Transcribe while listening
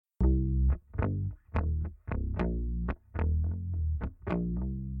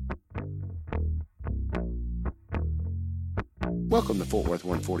Welcome to Fort Worth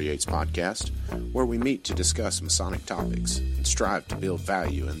 148's podcast, where we meet to discuss Masonic topics and strive to build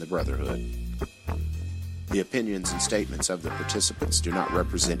value in the brotherhood. The opinions and statements of the participants do not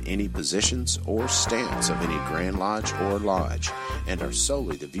represent any positions or stance of any Grand Lodge or Lodge and are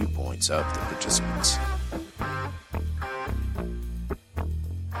solely the viewpoints of the participants.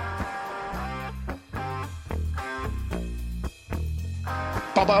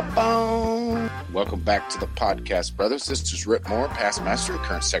 Welcome back to the podcast, brothers. This is Rhit Moore, past master and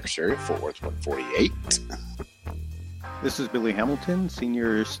current secretary of Fort Worth 148. This is Billy Hamilton,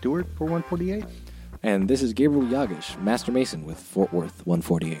 senior steward for 148. And this is Gabriel Jagush, master mason with Fort Worth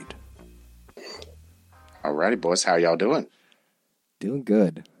 148. Alrighty, boys. How y'all doing? Doing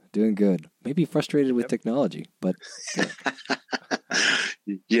good. Maybe frustrated with technology, but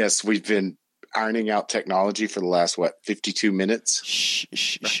Yes, we've been ironing out technology for the last 52 minutes.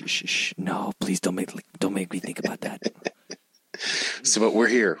 Shh. No, please don't make me think about that. So, but we're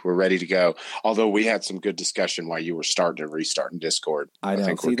here. We're ready to go. Although we had some good discussion while you were starting and restarting Discord. I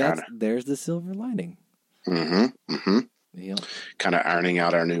know. See, there's the silver lining. Yep. Kind of ironing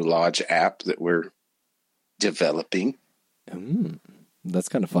out our new Lodge app that we're developing. That's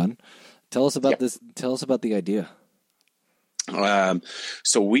kind of fun. Tell us about this. Tell us about the idea.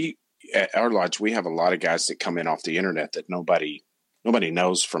 So we, at our lodge, we have a lot of guys that come in off the internet that nobody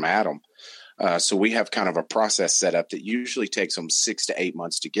knows from Adam. So we have kind of a process set up that usually takes them 6 to 8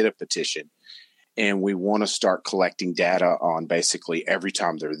 months to get a petition. And we want to start collecting data on basically every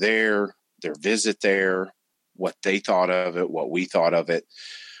time they're there, their visit there, what they thought of it, what we thought of it,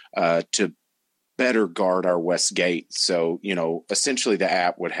 to better guard our West Gate. So, essentially the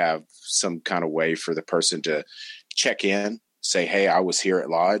app would have some kind of way for the person to check in, say, hey, I was here at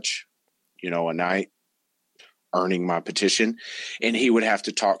Lodge, a night, earning my petition. And he would have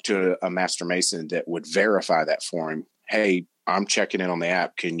to talk to a master mason that would verify that for him. Hey, I'm checking in on the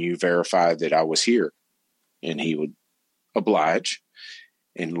app. Can you verify that I was here? And he would oblige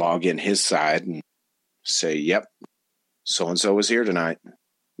and log in his side and say, yep, so-and-so was here tonight.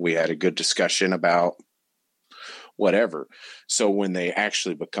 We had a good discussion about whatever. So when they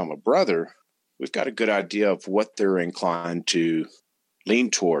actually become a brother, we've got a good idea of what they're inclined to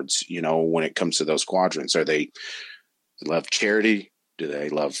lean towards, when it comes to those quadrants. Are they love charity? Do they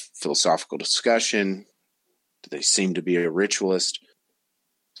love philosophical discussion? Do they seem to be a ritualist?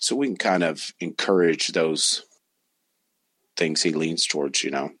 So we can kind of encourage those things he leans towards,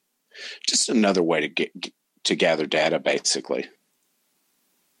 just another way to gather data, basically.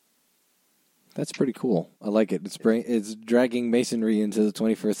 That's pretty cool. I like it. It's dragging masonry into the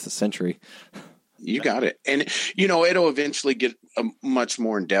 21st century. You got it. And, it'll eventually get much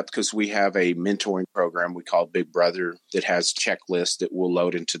more in depth because we have a mentoring program we call Big Brother that has checklists that we'll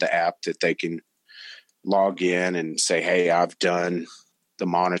load into the app that they can log in and say, hey, I've done the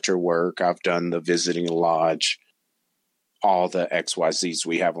monitor work. I've done the visiting a lodge, all the XYZs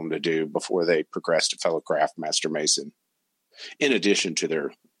we have them to do before they progress to fellow craft master mason, in addition to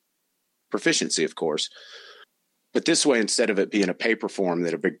their proficiency, of course. But this way, instead of it being a paper form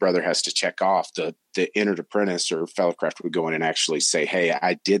that a big brother has to check off, the entered apprentice or fellow craft would go in and actually say, hey,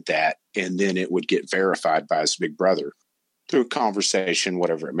 I did that. And then it would get verified by his big brother through a conversation,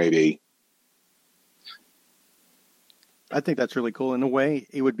 whatever it may be. I think that's really cool. In a way,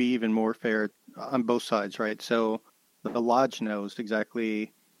 it would be even more fair on both sides, right? So the lodge knows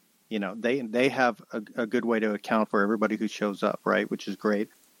exactly, they have a good way to account for everybody who shows up, right? Which is great.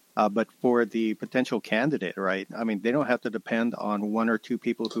 But for the potential candidate, right? I mean, they don't have to depend on one or two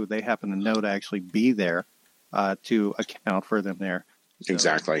people who they happen to know to actually be there to account for them there. So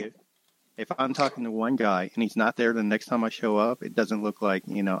exactly. If I'm talking to one guy and he's not there the next time I show up, it doesn't look like,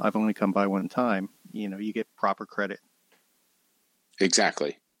 I've only come by one time. You get proper credit.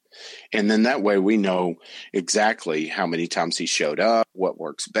 Exactly. And then that way we know exactly how many times he showed up, what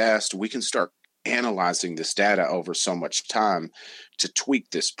works best. We can start analyzing this data over so much time to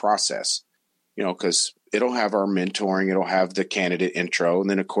tweak this process, because it'll have our mentoring, it'll have the candidate intro, and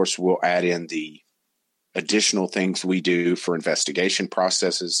then of course we'll add in the additional things we do for investigation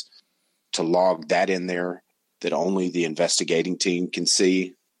processes to log that in there that only the investigating team can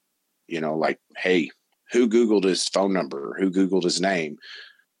see, like, hey, who Googled his phone number, who Googled his name,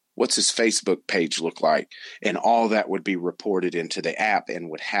 what's his Facebook page look like? And all that would be reported into the app and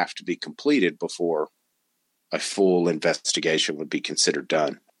would have to be completed before a full investigation would be considered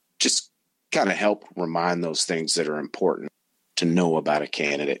done. Just kind of help remind those things that are important to know about a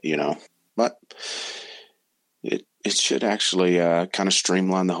candidate, But it should actually kind of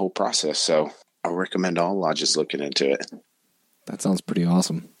streamline the whole process. So I recommend all lodges looking into it. That sounds pretty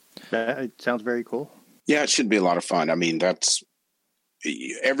awesome. It sounds very cool. Yeah, it should be a lot of fun. I mean, that's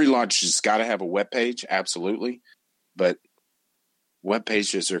every lodge has got to have a web page, absolutely, but web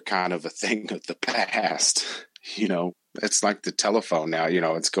pages are kind of a thing of the past. It's like the telephone now.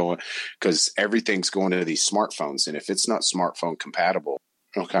 It's going because everything's going to these smartphones, and if it's not smartphone compatible,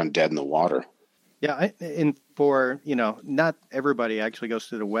 it's kind of dead in the water. Yeah, and for, not everybody actually goes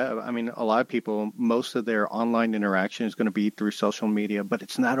to the web. I mean, a lot of people, most of their online interaction is going to be through social media, but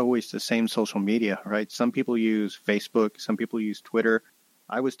it's not always the same social media, right? Some people use Facebook, some people use Twitter.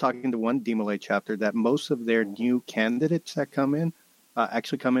 I was talking to one DMLA chapter that most of their new candidates that come in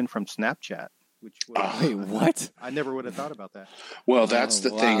actually come in from Snapchat, which was, wait, what? I never would have thought about that. Well, that's the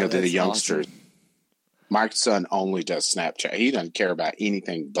thing of the that's youngsters. awesome. My son only does Snapchat. He doesn't care about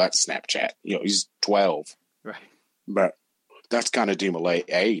anything but Snapchat. He's 12. Right. But that's kind of DMLA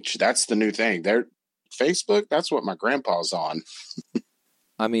age. That's the new thing. Facebook, that's what my grandpa's on.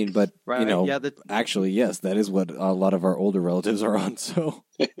 I mean, but, right. actually, yes, that is what a lot of our older relatives are on, so.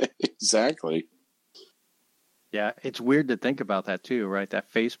 Exactly. Yeah, it's weird to think about that too, right?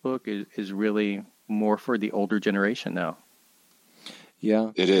 That Facebook is really more for the older generation now.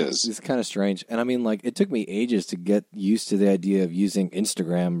 Yeah. It is. It's kind of strange. And I mean, it took me ages to get used to the idea of using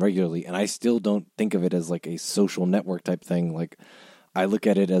Instagram regularly, and I still don't think of it as a social network type thing. I look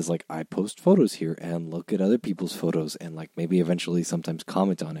at it as I post photos here and look at other people's photos and maybe eventually sometimes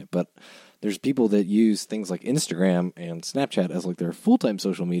comment on it. But there's people that use things like Instagram and Snapchat as their full-time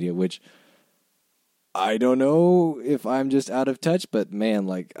social media, which I don't know if I'm just out of touch, but man,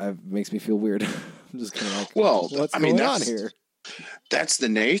 it makes me feel weird. I'm just kind of what's going on here? That's the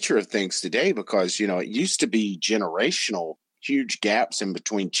nature of things today because, it used to be generational, huge gaps in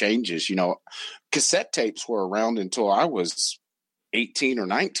between changes. Cassette tapes were around until I was 18 or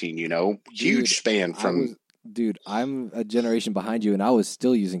 19, huge span from. I'm a generation behind you and I was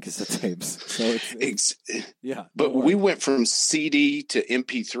still using cassette tapes. So yeah. But we went from CD to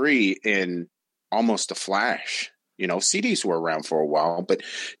MP3 in almost a flash. CDs were around for a while, but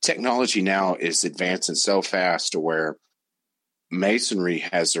technology now is advancing so fast to where Masonry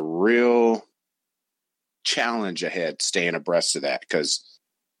has a real challenge ahead staying abreast of that because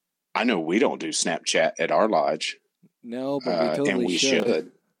I know we don't do Snapchat at our lodge. No, but we totally and we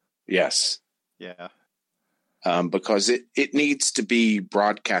should. Yes. Yeah. Because it needs to be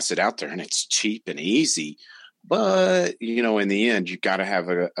broadcasted out there and it's cheap and easy. But, in the end, you got to have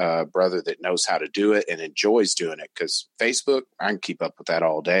a brother that knows how to do it and enjoys doing it because Facebook, I can keep up with that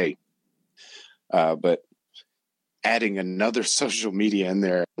all day. But adding another social media in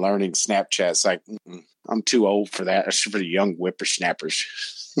there, learning Snapchat's I'm too old for that. That's for the young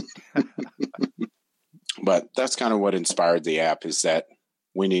whippersnappers. But that's kind of what inspired the app is that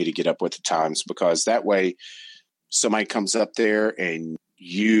we need to get up with the times because that way somebody comes up there and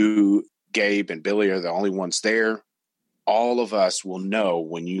you, Gabe and Billy are the only ones there. All of us will know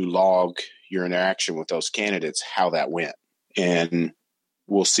when you log your interaction with those candidates, how that went. And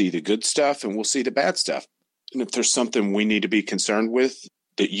we'll see the good stuff and we'll see the bad stuff. And if there's something we need to be concerned with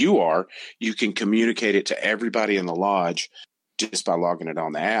that you can communicate it to everybody in the lodge just by logging it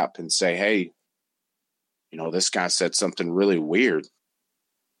on the app and say, hey, this guy said something really weird.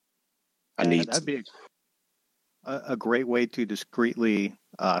 That'd be a great way to discreetly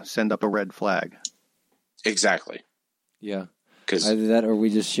send up a red flag. Exactly. Yeah. Either that or we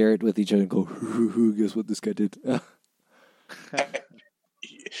just share it with each other and go, guess what this guy did?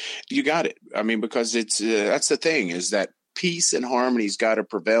 You got it. I mean, because it's that's the thing is that peace and harmony's got to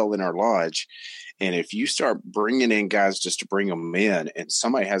prevail in our lodge. And if you start bringing in guys just to bring them in and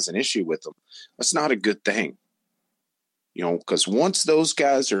somebody has an issue with them, that's not a good thing. Because once those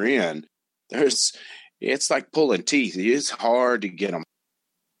guys are in, it's like pulling teeth. It's hard to get them.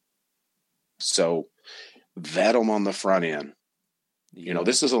 So vet them on the front end. Yeah.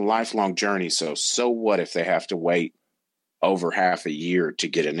 This is a lifelong journey. So what if they have to wait over half a year to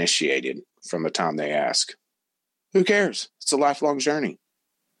get initiated from the time they ask? Who cares? It's a lifelong journey.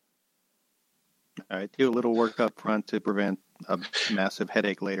 All right. Do a little work up front to prevent a massive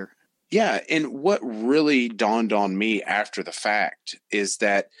headache later. Yeah. And what really dawned on me after the fact is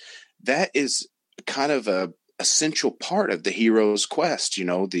that is kind of a essential part of the hero's quest,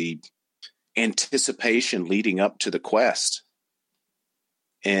 the anticipation leading up to the quest.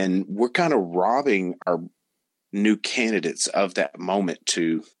 And we're kind of robbing our new candidates of that moment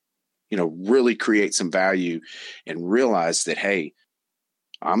to, really create some value and realize that, hey,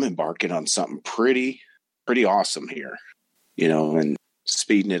 I'm embarking on something pretty awesome here, and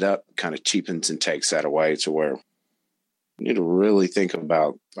speeding it up kind of cheapens and takes that away to where we need to really think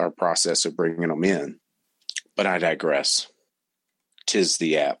about our process of bringing them in. But I digress. 'Tis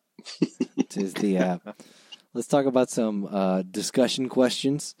the app. 'Tis the app. let's talk about some discussion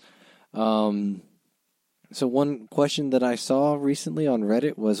questions. So one question that I saw recently on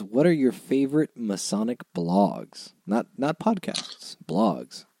Reddit was, what are your favorite Masonic blogs? Not podcasts,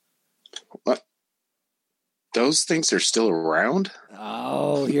 blogs. What? Those things are still around?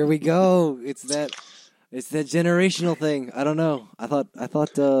 Oh, here we go. It's that generational thing. I don't know. I thought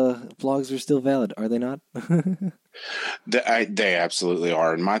blogs are still valid. Are they not? They absolutely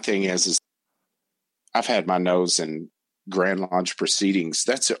are. And my thing is I've had my nose in Grand Lodge proceedings.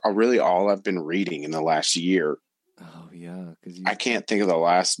 That's really all I've been reading in the last year. Oh yeah, I can't think of the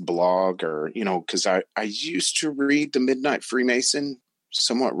last blog, or because I used to read the Midnight Freemason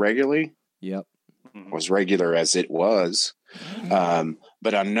somewhat regularly. Yep, was regular as it was,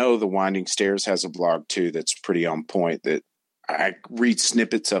 but I know the Winding Stairs has a blog too that's pretty on point. That I read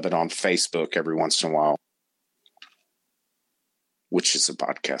snippets of it on Facebook every once in a while, which is a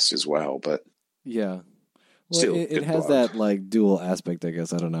podcast as well. But yeah. Well, it has that like dual aspect, I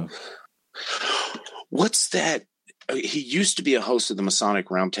guess. I don't know. What's that? He used to be a host of the Masonic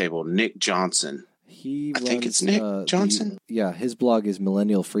Roundtable, Nick Johnson. I think it's Nick Johnson. His blog is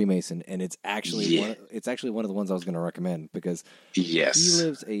Millennial Freemason, and it's actually one of the ones I was going to recommend because he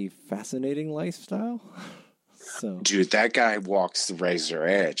lives a fascinating lifestyle. So, dude, that guy walks the razor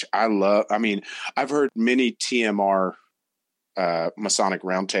edge. I've heard many TMR Masonic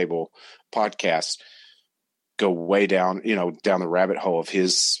Roundtable podcasts go way down, down the rabbit hole of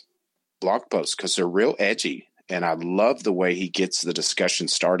his blog posts because they're real edgy. And I love the way he gets the discussion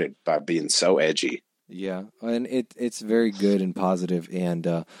started by being so edgy. Yeah, and it's very good and positive.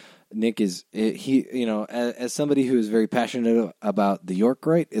 And Nick is as somebody who is very passionate about the York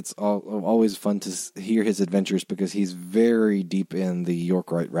Rite, it's always fun to hear his adventures because he's very deep in the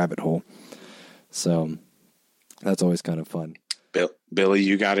York Rite rabbit hole. So that's always kind of fun. Billy,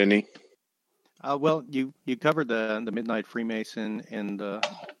 you got any? Well, you covered the Midnight Freemason and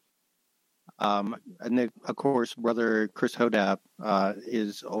then, of course, Brother Chris Hodap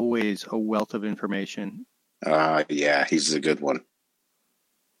is always a wealth of information. Yeah, he's a good one.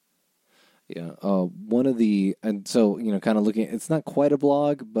 Yeah, kind of looking, it's not quite a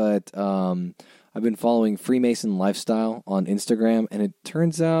blog, but I've been following Freemason Lifestyle on Instagram, and it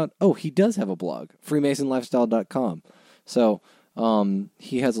turns out, he does have a blog, freemasonlifestyle.com. So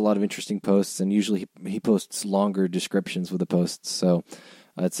he has a lot of interesting posts, and usually he posts longer descriptions with the posts. So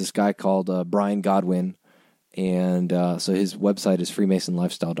it's this guy called Brian Godwin, and so his website is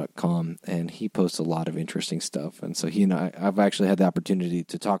freemasonlifestyle.com, and he posts a lot of interesting stuff. And so I've actually had the opportunity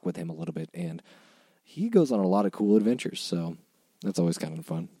to talk with him a little bit, and he goes on a lot of cool adventures. So that's always kind of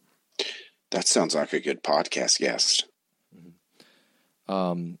fun. That sounds like a good podcast guest.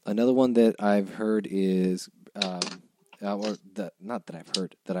 Mm-hmm. Another one that I've heard is.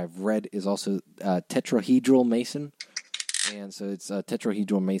 That I've read is also Tetrahedral Mason, and so it's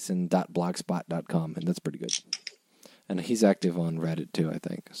tetrahedralmason.blogspot.com, and that's pretty good. And he's active on Reddit too, I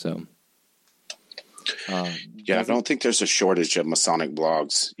think. So, I don't think there's a shortage of Masonic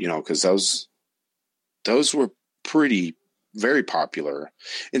blogs, because those were very popular,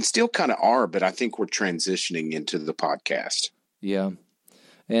 and still kind of are, but I think we're transitioning into the podcast. Yeah,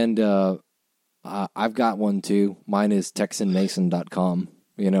 and I've got one too. Mine is texanmason.com,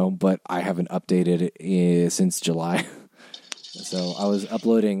 but I haven't updated it since July. So I was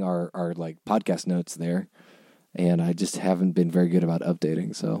uploading our like podcast notes there, and I just haven't been very good about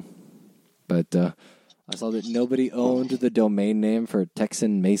updating. So, but I saw that nobody owned the domain name for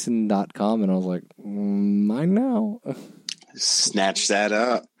texanmason.com, and I was like, mine now. Snatch that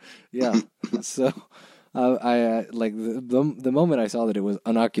up. Yeah. So I like the moment I saw that it was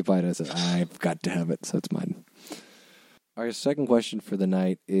unoccupied, I said, I've got to have it, so it's mine. Our second question for the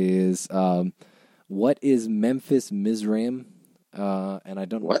night is, what is Memphis-Misraim? And I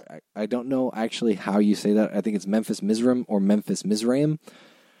don't know actually how you say that. I think it's Memphis-Misraim or Memphis-Misraim.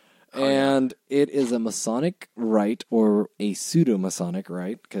 And it is a Masonic rite, or a pseudo-Masonic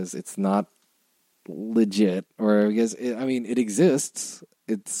rite, because it's not legit, or because it exists.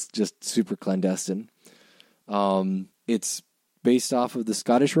 It's just super clandestine. It's based off of the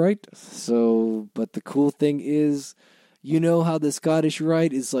Scottish Rite. So, but the cool thing is, how the Scottish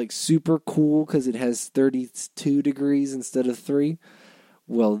Rite is like super cool because it has 32 degrees instead of 3.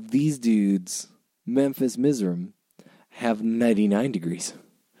 Well, these dudes, Memphis-Misraim, have 99 degrees.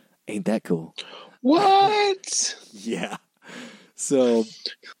 Ain't that cool? What? Yeah. So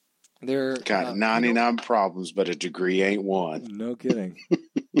they're got 99 problems, but a degree ain't one. No kidding.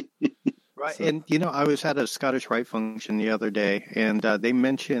 Right, and I was at a Scottish Rite function the other day, and they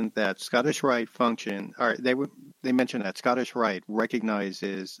mentioned that Scottish Rite function. All right, they mentioned that Scottish Rite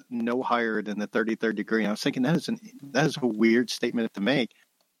recognizes no higher than the 33rd degree. And I was thinking that is a weird statement to make.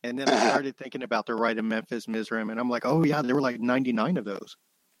 And then I started thinking about the Rite of Memphis-Misraim, and I'm like, oh yeah, there were like 99 of those.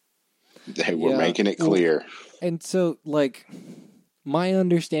 They were making it clear. And so, like, my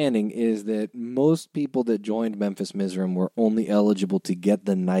understanding is that most people that joined Memphis-Misraim were only eligible to get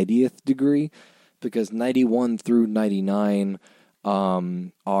the 90th degree, because 91 through 99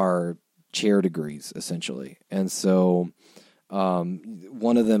 are chair degrees, essentially. And so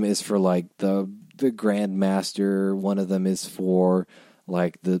one of them is for, like, the Grand Master. One of them is for,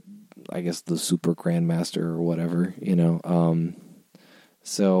 like, the Super Grand Master or whatever, you know.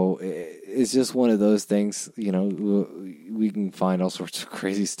 So it's just one of those things, you know, we can find all sorts of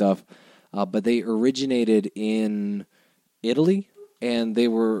crazy stuff. But they originated in Italy, and they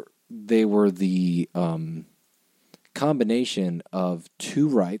were the combination of two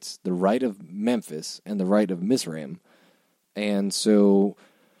rites, the Rite of Memphis and the Rite of Misraim. And so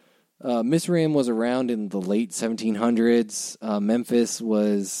Misraim was around in the late 1700s. Memphis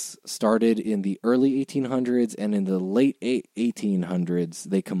was started in the early 1800s, and in the late 1800s,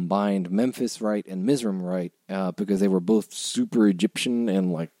 they combined Memphis Rite and Misraim Rite because they were both super Egyptian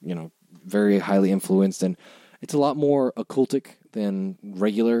and, like, you know, very highly influenced. And it's a lot more occultic than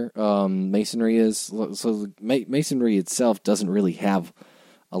regular Masonry is. So Masonry itself doesn't really have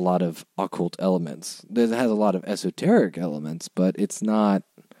a lot of occult elements. It has a lot of esoteric elements, but it's not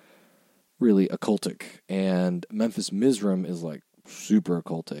really occultic. And Memphis-Misraim is, like, super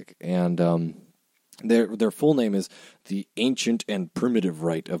occultic. And their full name is the Ancient and Primitive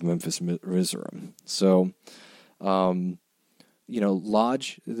Rite of Memphis-Misraim. So, you know,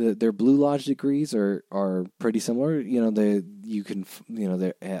 lodge, their Blue Lodge degrees are pretty similar. You know,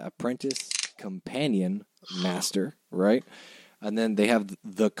 they're apprentice, companion, master, right? And then they have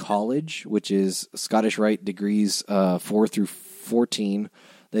the college, which is Scottish Rite degrees 4 through 14.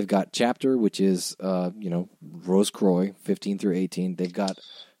 They've got chapter, which is, you know, Rose Croix, 15 through 18. They've got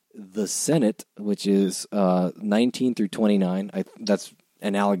the Senate, which is 19 through 29. That's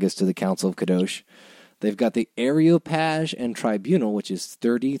analogous to the Council of Kadosh. They've got the Areopage and Tribunal, which is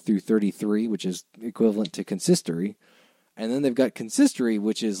 30 through 33, which is equivalent to Consistory. And then they've got Consistory,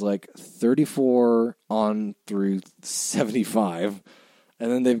 which is like 34 on through 75.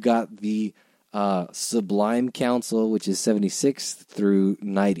 And then they've got the Sublime Council, which is 76 through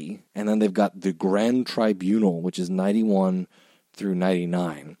 90. And then they've got the Grand Tribunal, which is 91 through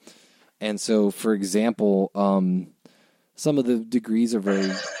 99. And so, for example, some of the degrees are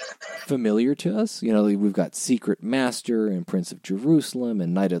very familiar to us. You know, we've got Secret Master and Prince of Jerusalem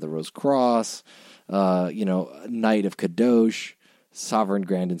and Knight of the Rose Cross, you know, Knight of Kadosh, Sovereign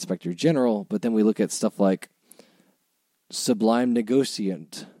Grand Inspector General. But then we look at stuff like Sublime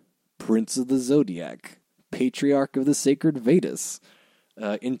Negociant, Prince of the Zodiac, Patriarch of the Sacred Vedas,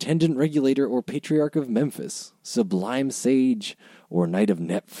 Intendant Regulator or Patriarch of Memphis, Sublime Sage or Knight of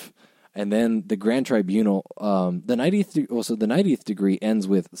Neph. And then the Grand Tribunal, the 90th degree ends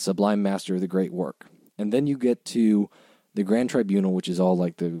with Sublime Master of the Great Work. And then you get to the Grand Tribunal, which is all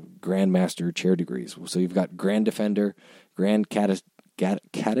like the Grand Master chair degrees. So you've got Grand Defender, Grand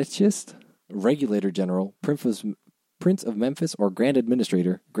Catechist, Regulator General, Prince of Memphis or Grand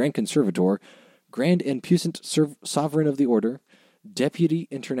Administrator, Grand Conservator, Grand and Puissant Sovereign of the Order, Deputy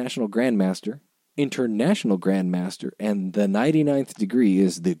International Grand Master, International Grand Master, and the 99th degree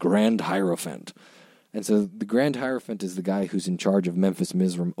is the Grand Hierophant. And so the Grand Hierophant is the guy who's in charge of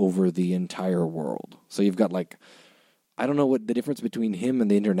Memphis-Misraim over the entire world. So you've got, like, I don't know what the difference between him and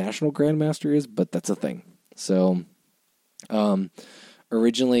the International Grand Master is, but that's a thing. So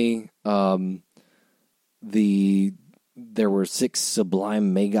originally there were 6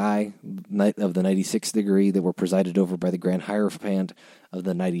 Sublime Magi of the 96th degree that were presided over by the Grand Hierophant of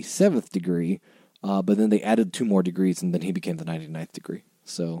the 97th degree. But then they added 2 more degrees, and then he became the 99th degree.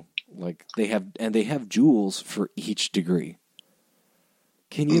 So, like, they have jewels for each degree.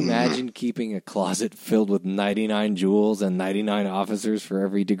 Can you imagine keeping a closet filled with 99 jewels and 99 officers for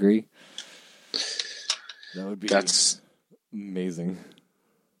every degree? That would be amazing.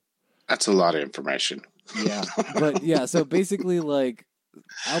 That's a lot of information. Yeah, but yeah. So basically, like,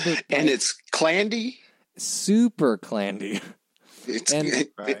 Albert, and it's clandy, super clandy.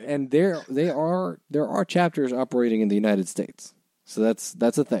 And there are chapters operating in the United States, so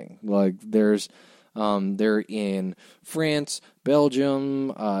that's a thing. Like they're in France, Belgium,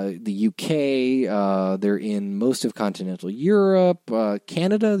 the UK. They're in most of continental Europe,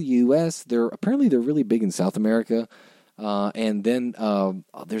 Canada, the US. They're really big in South America, and then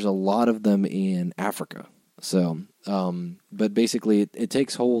there's a lot of them in Africa. So, but basically it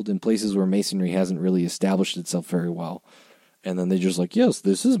takes hold in places where masonry hasn't really established itself very well. And then they just like, yes,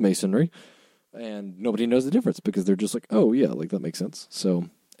 this is masonry. And nobody knows the difference because they're just like, oh yeah, like that makes sense. So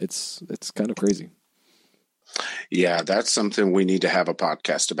it's kind of crazy. Yeah, that's something we need to have a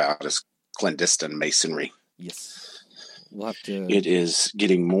podcast about, is clandestine masonry. Yes. We'll have to. It is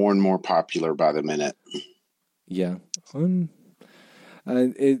getting more and more popular by the minute. Yeah.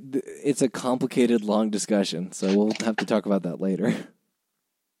 It's a complicated, long discussion, so we'll have to talk about that later.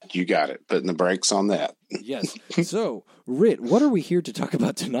 You got it. Putting the brakes on that. Yes. So, Rhit, what are we here to talk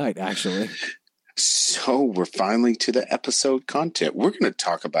about tonight, actually? So we're finally to the episode content. We're going to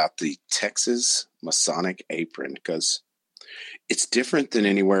talk about the Texas Masonic Apron because it's different than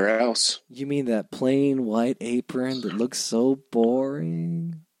anywhere else. You mean that plain white apron that looks so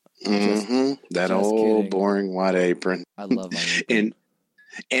boring? Mm-hmm. That old kidding. Boring white apron. I love my apron.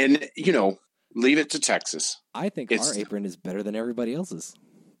 And leave it to Texas. I think our apron is better than everybody else's.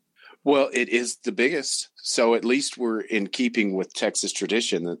 Well, it is the biggest. So at least we're in keeping with Texas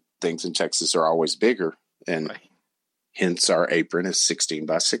tradition that things in Texas are always bigger. And hence our apron is 16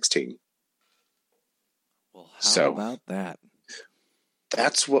 by 16. Well, how about that?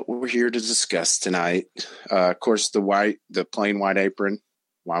 That's what we're here to discuss tonight. Of course, the plain white apron,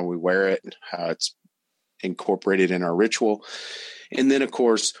 why we wear it, how it's incorporated in our ritual. And then, of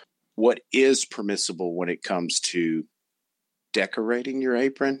course, what is permissible when it comes to decorating your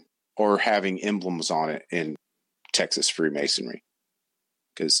apron or having emblems on it in Texas Freemasonry.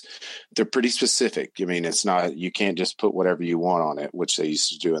 Because they're pretty specific. I mean, it's not, you can't just put whatever you want on it, which they used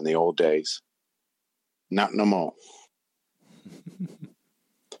to do in the old days. Not no more.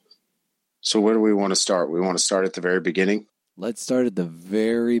 So where do we want to start? We want to start at the very beginning? Let's start at the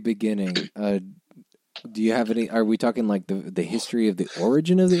very beginning. Do you have any, are we talking like the history of the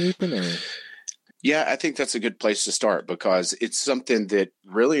origin of the apron? Or? Yeah, I think that's a good place to start because it's something that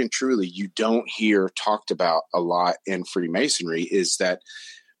really and truly you don't hear talked about a lot in Freemasonry, is that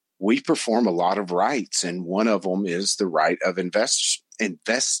we perform a lot of rites, and one of them is the rite of investiture.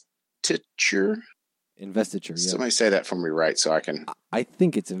 Investiture, yeah. Somebody say that for me, right, so I can... I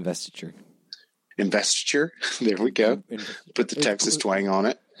think it's investiture. Investiture? There we go. Put the Texas twang on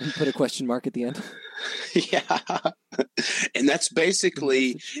it. Put a question mark at the end. Yeah. And that's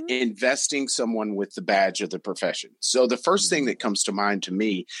basically investing someone with the badge of the profession. So the first thing that comes to mind to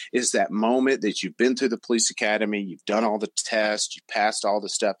me is that moment that you've been through the police academy, you've done all the tests, you've passed all the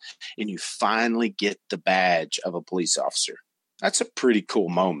stuff, and you finally get the badge of a police officer. That's a pretty cool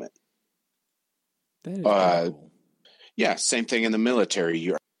moment. That is pretty cool. Yeah, same thing in the military.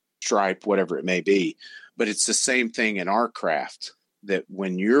 Your stripe, whatever it may be. But it's the same thing in our craft, that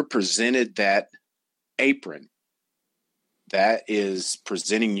when you're presented that apron, that is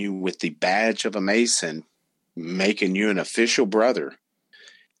presenting you with the badge of a Mason, making you an official brother.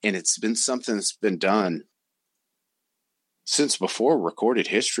 And it's been something that's been done since before recorded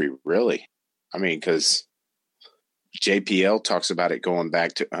history, really. I mean, because JPL talks about it going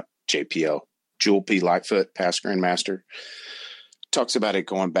back to JPL. Jewel P. Lightfoot, past Grandmaster, talks about it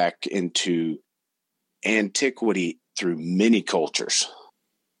going back into antiquity through many cultures.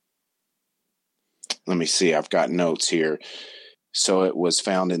 Let me see. I've got notes here. So it was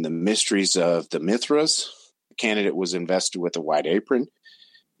found in the Mysteries of the Mithras. The candidate was invested with a white apron.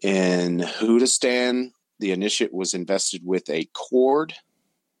 In Hudistan, the initiate was invested with a cord.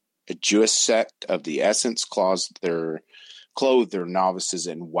 A Jewish sect of the Essence clothed their novices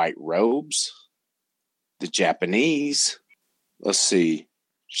in white robes. The Japanese,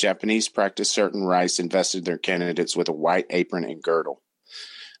 Japanese practiced certain rites, invested their candidates with a white apron and girdle.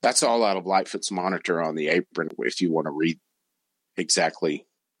 That's all out of Lightfoot's monitor on the apron, if you want to read exactly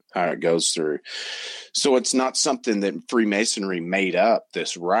how it goes through. So it's not something that Freemasonry made up,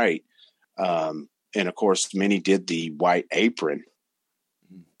 this rite. And of course, many did the white apron.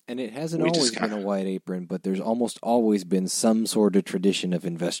 And it hasn't always been a white apron, but there's almost always been some sort of tradition of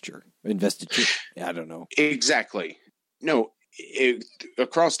investiture. I don't know. Exactly. No,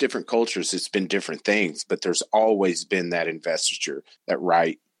 across different cultures, it's been different things, but there's always been that investiture, that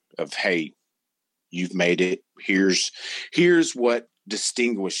rite of, hey, you've made it. Here's what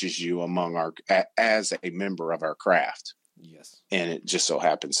distinguishes you as a member of our craft. Yes. And it just so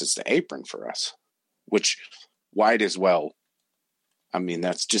happens it's the apron for us, which white as well. I mean,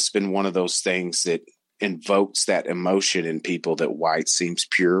 that's just been one of those things that invokes that emotion in people, that white seems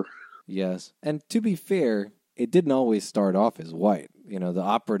pure. Yes. And to be fair, it didn't always start off as white. You know, the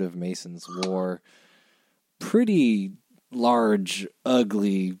operative Masons wore pretty large,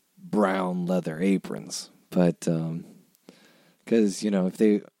 ugly brown leather aprons. But because,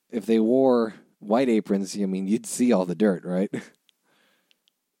 if they wore white aprons, I mean, you'd see all the dirt, right?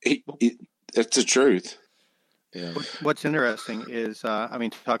 That's the truth. Yeah. What's interesting is,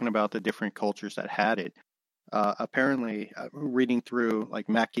 talking about the different cultures that had it. Apparently, reading through like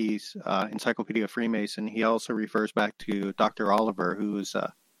Mackey's Encyclopedia of Freemason, he also refers back to Dr. Oliver, who's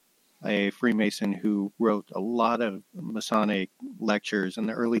a Freemason who wrote a lot of Masonic lectures in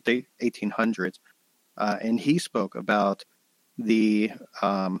the early 1800s, and he spoke about the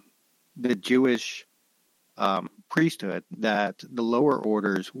Jewish priesthood, that the lower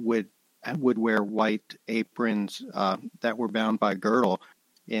orders would wear white aprons that were bound by girdle,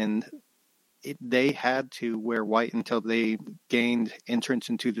 and they had to wear white until they gained entrance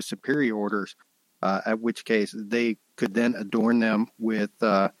into the superior orders, at which case they could then adorn them with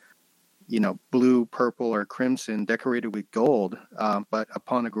blue, purple, or crimson decorated with gold, but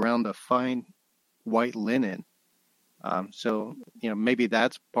upon a ground of fine white linen. So maybe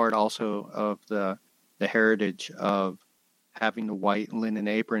that's part also of the heritage of having the white linen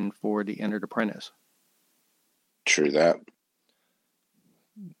apron for the entered apprentice. True that.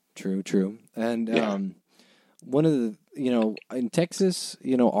 True. And one of the, in Texas,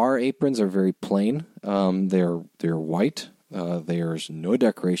 our aprons are very plain. They're white. There's no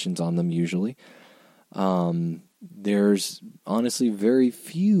decorations on them usually. There's honestly very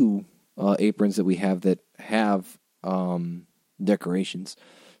few aprons that we have that have decorations.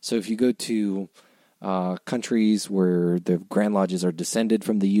 So if you go to countries where the Grand Lodges are descended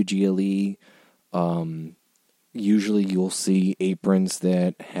from the UGLE, usually you'll see aprons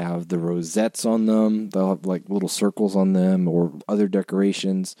that have the rosettes on them. They'll have like little circles on them or other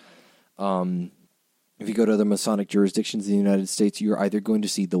decorations. If you go to other Masonic jurisdictions in the United States, you're either going to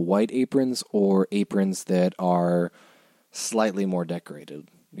see the white aprons or aprons that are slightly more decorated,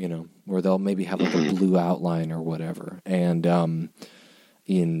 where they'll maybe have like a blue outline or whatever. And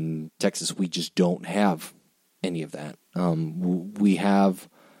in Texas, we just don't have any of that. We have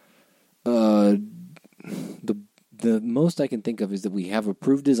the most I can think of is that we have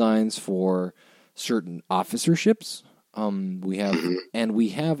approved designs for certain officerships. We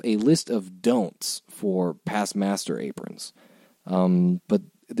have a list of don'ts for past master aprons. But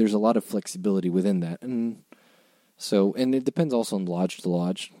there's a lot of flexibility within that. And it depends also on lodge to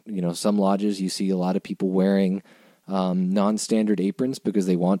lodge. Some lodges you see a lot of people wearing non-standard aprons because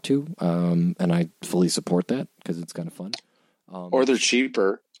they want to. And I fully support that because it's kind of fun. Or they're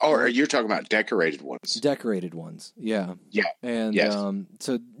cheaper. Or you're talking about decorated ones. Decorated ones, yeah. Yeah. And yes.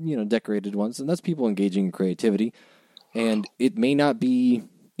 Decorated ones. And that's people engaging in creativity. And it may not be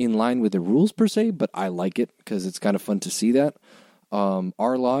in line with the rules per se, but I like it because it's kind of fun to see that.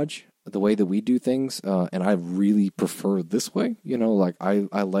 Our lodge, the way that we do things, and I really prefer this way,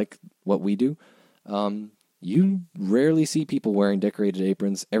 I like what we do. You rarely see people wearing decorated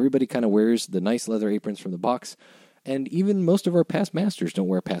aprons. Everybody kind of wears the nice leather aprons from the box. And even most of our past masters don't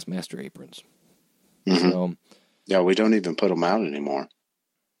wear past master aprons. Mm-hmm. So, yeah, we don't even put them out anymore.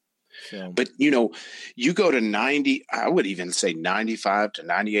 So. But, you go to 90, I would even say 95 to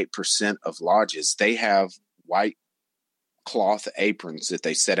 98% of lodges, they have white cloth aprons that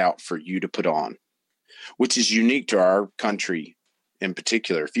they set out for you to put on, which is unique to our country in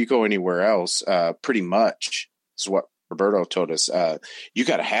particular. If you go anywhere else, pretty much is what Roberto told us, you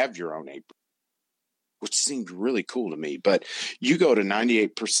got to have your own apron, which seemed really cool to me. But you go to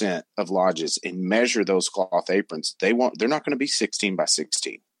 98% of lodges and measure those cloth aprons. They're not going to be 16 by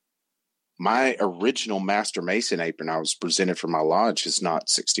 16. My original Master Mason apron I was presented for my lodge is not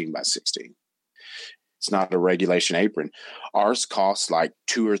 16 by 16. It's not a regulation apron. Ours costs like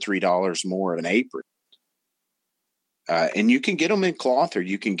 $2 or $3 more of an apron. And you can get them in cloth or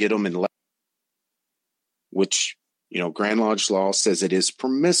you can get them in leather, which, Grand Lodge law says it is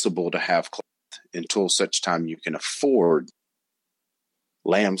permissible to have cloth until such time you can afford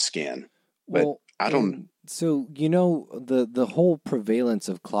lambskin. But well, I don't. So, the whole prevalence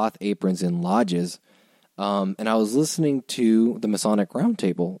of cloth aprons in lodges, and I was listening to the Masonic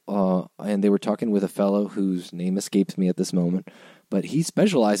Roundtable, and they were talking with a fellow whose name escapes me at this moment, but he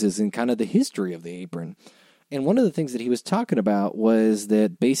specializes in kind of the history of the apron. And one of the things that he was talking about was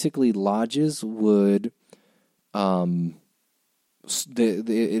that basically lodges would, it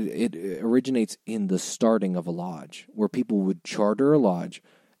originates in the starting of a lodge, where people would charter a lodge,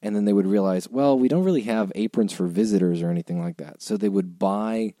 and then they would realize, well, we don't really have aprons for visitors or anything like that. So they would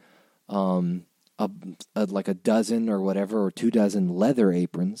buy like a dozen or whatever, or 24 leather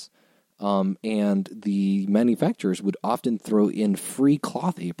aprons, and the manufacturers would often throw in free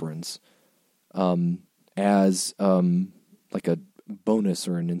cloth aprons as like a bonus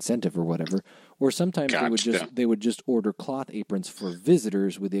or an incentive or whatever. Or sometimes Gotcha. they would just order cloth aprons for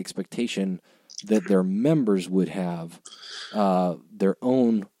visitors with the expectation that their members would have their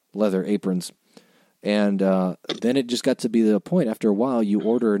own leather aprons. And then it just got to be the point, after a while, you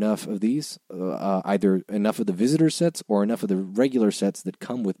order enough of these, either enough of the visitor sets or enough of the regular sets that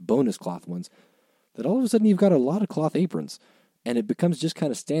come with bonus cloth ones, that all of a sudden you've got a lot of cloth aprons. And it becomes just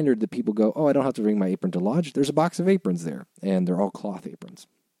kind of standard that people go, oh, I don't have to bring my apron to lodge. There's a box of aprons there, and they're all cloth aprons.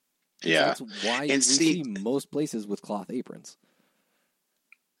 Yeah. So that's why you see most places with cloth aprons.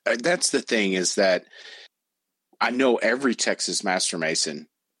 That's the thing, is that I know every Texas Master Mason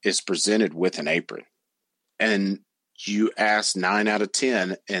is presented with an apron. And you ask 9 out of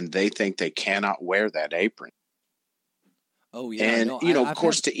 10, and they think they cannot wear that apron. Oh, yeah. And, of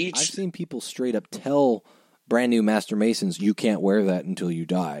course, I've seen people straight up tell brand new Master Masons, you can't wear that until you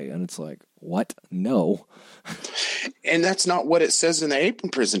die. And it's like, what? No. And that's not what it says in the apron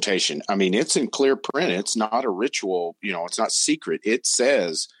presentation. I mean, it's in clear print. It's not a ritual. It's not secret. It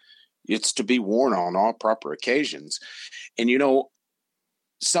says it's to be worn on all proper occasions. And,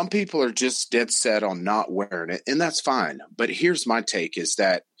 some people are just dead set on not wearing it, and that's fine. But here's my take, is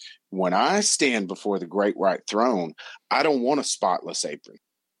that when I stand before the great white throne, I don't want a spotless apron.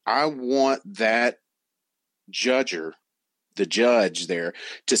 I want that the judge there,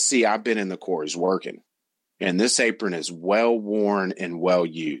 to see I've been in the quarries working. And this apron is well worn and well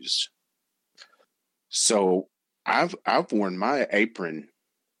used. So I've worn my apron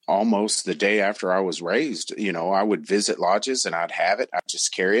almost the day after I was raised. I would visit lodges and I'd have it. I'd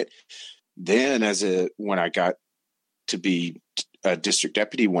just carry it. Then when I got to be a district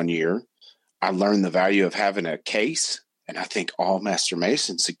deputy one year, I learned the value of having a case. And I think all Master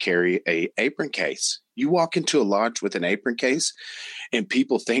Masons should carry a apron case. You walk into a lodge with an apron case and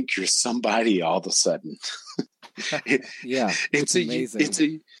people think you're somebody all of a sudden. Yeah. It's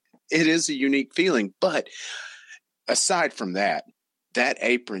amazing. It is a unique feeling. But aside from that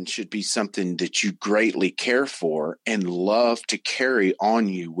apron should be something that you greatly care for and love to carry on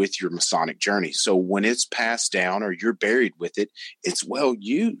you with your Masonic journey. So when it's passed down or you're buried with it, it's well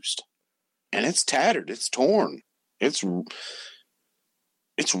used, and it's tattered, it's torn. It's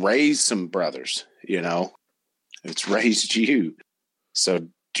raised some brothers, it's raised you. So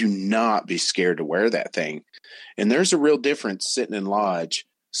do not be scared to wear that thing. And there's a real difference sitting in lodge,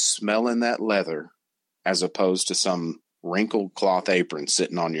 smelling that leather, as opposed to some wrinkled cloth apron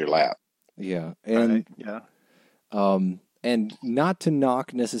sitting on your lap. Yeah. And, and not to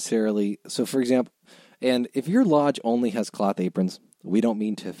knock necessarily. So for example, and if your lodge only has cloth aprons, we don't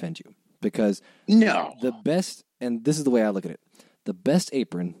mean to offend you, because the best, and this is the way I look at it, the best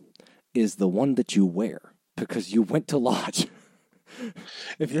apron is the one that you wear because you went to lodge.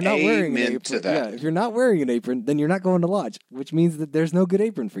 If you're not wearing an apron, if you're not wearing an apron, then you're not going to lodge, which means that there's no good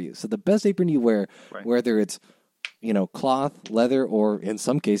apron for you. So the best apron you wear, whether it's cloth, leather, or in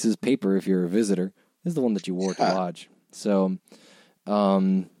some cases paper if you're a visitor, is the one that you wore to lodge. So,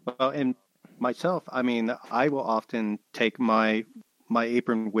 well, and myself, I mean, I will often take my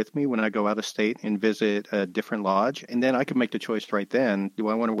apron with me when I go out of state and visit a different lodge, and then I can make the choice right then. Do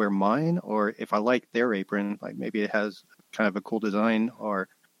I want to wear mine, or if I like their apron, like maybe it has kind of a cool design or,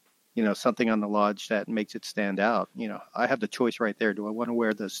 something on the lodge that makes it stand out. I have the choice right there. Do I want to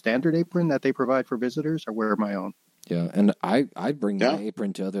wear the standard apron that they provide for visitors or wear my own? Yeah, and I bring my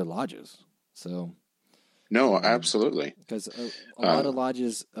apron to other lodges. So no, absolutely, because a lot of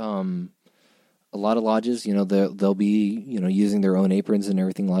lodges, they'll be using their own aprons and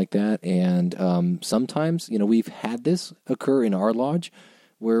everything like that. And sometimes we've had this occur in our lodge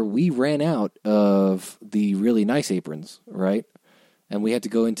where we ran out of the really nice aprons, right? And we had to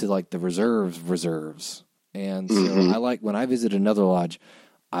go into like the reserves. And so I like, when I visit another lodge,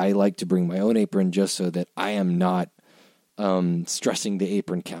 I like to bring my own apron just so that I am not stressing the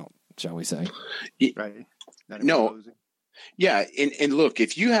apron count, shall we say. Right. No. Yeah. And look,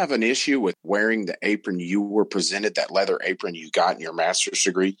 if you have an issue with wearing the apron you were presented, that leather apron you got in your master's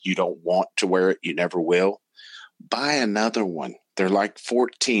degree, you don't want to wear it, you never will, buy another one. They're like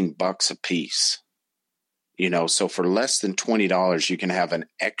 $14 a piece. So for less than $20, you can have an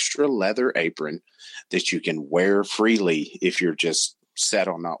extra leather apron that you can wear freely if you're just set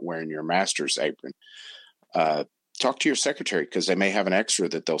on not wearing your master's apron. Talk to your secretary, because they may have an extra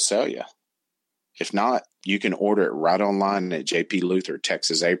that they'll sell you. If not, you can order it right online at JP Luther,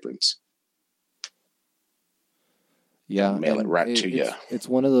 Texas Aprons. Yeah. Mail it right to you. It's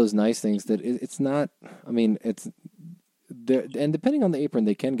one of those nice things that it's not, it's there, and depending on the apron,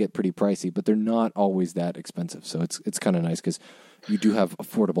 they can get pretty pricey, but they're not always that expensive. So it's kind of nice because you do have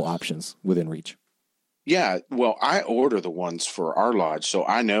affordable options within reach. Yeah. Well, I order the ones for our lodge, so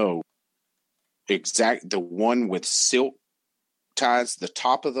I know the one with silk ties, the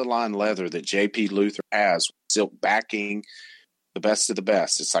top of the line leather that J.P. Luther has, silk backing, the best of the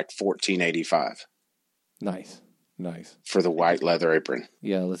best. It's like $14.85. Nice for the white leather apron.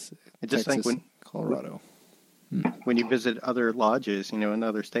 Yeah, I just think Colorado. When you visit other lodges, in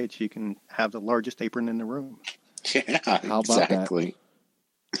other states, you can have the largest apron in the room. Yeah, How about exactly.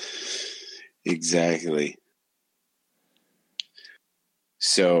 That? Exactly.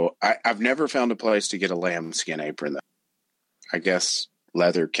 So I've never found a place to get a lambskin apron, though. I guess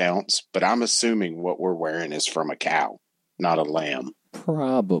leather counts, but I'm assuming what we're wearing is from a cow, not a lamb.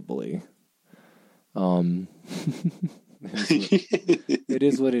 Probably. It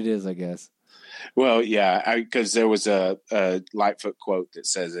is what it is, I guess. Well, yeah, because there was a Lightfoot quote that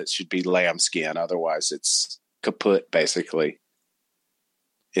says it should be lambskin. Otherwise, it's kaput, basically.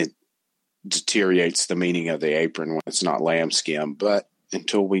 It deteriorates the meaning of the apron when it's not lambskin. But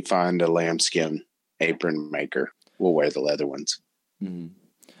until we find a lambskin apron maker, we'll wear the leather ones. Mm-hmm.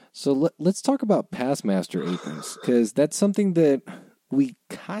 So let's talk about Passmaster aprons, because that's something that we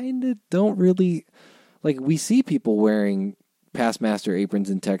kind of don't really... Like, we see people wearing Passmaster aprons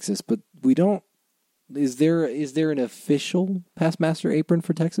in Texas, but we don't... Is there an official Passmaster apron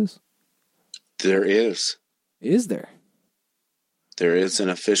for Texas? There is. Is there? There is an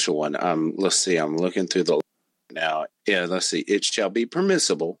official one. Let's see. I'm looking through the now. Yeah, let's see. It shall be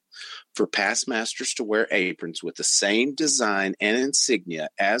permissible for Passmasters to wear aprons with the same design and insignia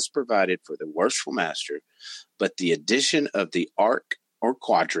as provided for the Worshipful Master, but the addition of the arc or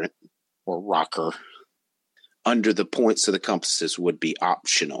quadrant or rocker under the points of the compasses would be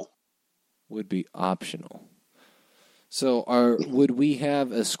optional. Would be optional. So would we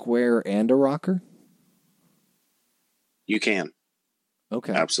have a square and a rocker? You can.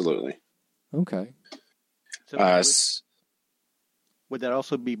 Okay. Absolutely. Okay. So would that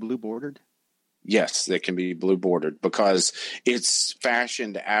also be blue bordered? Yes, they can be blue bordered because it's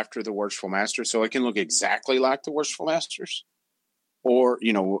fashioned after the Worshipful Master, so it can look exactly like the Worshipful Masters, or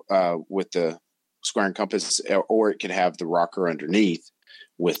with the square and compass, or it could have the rocker underneath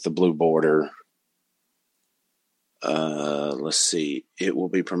with the blue border. Let's see. It will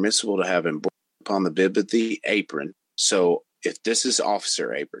be permissible to have embroidered upon the bib of the apron. So if this is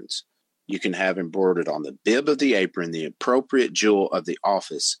officer aprons, you can have embroidered on the bib of the apron the appropriate jewel of the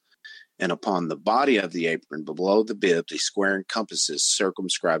office, and upon the body of the apron below the bib the square and compasses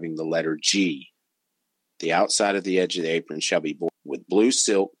circumscribing the letter G. The outside of the edge of the apron shall be bordered with blue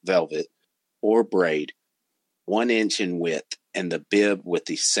silk, velvet, or braid, 1 inch in width, and the bib with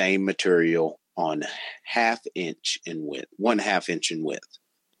the same material on 1/2 inch in width, 1/2 inch in width.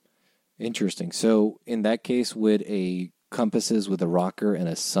 Interesting. So in that case, would a compasses with a rocker and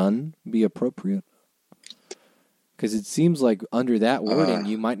a sun be appropriate? Because it seems like under that wording,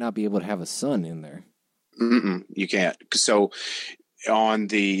 you might not be able to have a sun in there. You can't. So on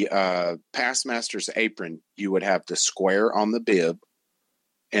the Passmaster's apron, you would have the square on the bib,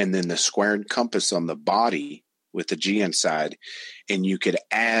 and then the square and compass on the body with the G inside, and you could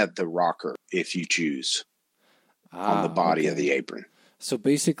add the rocker if you choose on the body of the apron. So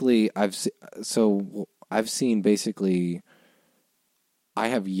basically, I've seen basically, I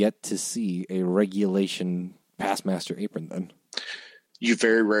have yet to see a regulation Passmaster apron then. You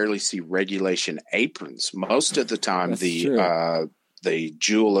very rarely see regulation aprons. Most of the time, the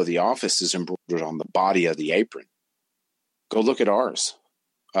jewel of the office is embroidered on the body of the apron. Go look at ours.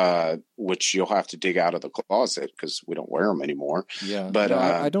 Which you'll have to dig out of the closet because we don't wear them anymore. Yeah, but no,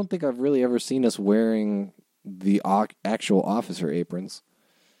 I don't think I've really ever seen us wearing the actual officer aprons.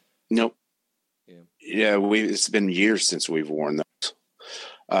 Nope. Yeah, it's been years since we've worn those.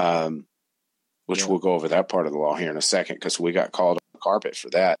 Which we'll go over that part of the law here in a second because we got called on the carpet for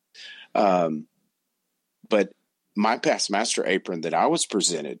that. But my Passmaster apron that I was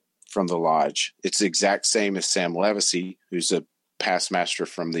presented from the lodge, it's the exact same as Sam Levacy, who's a Passmaster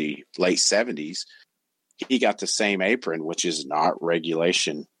from the late 70s. He got the same apron, which is not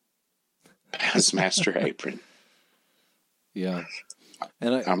regulation Passmaster apron. Yeah,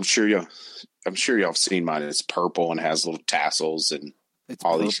 and I'm sure y'all have seen mine. It's purple and has little tassels and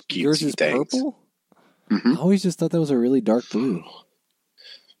all these cutesy yours is things. Purple? Mm-hmm. I always just thought that was a really dark blue.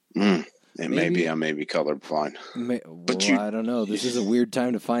 Maybe I may be colorblind. I don't know. This is a weird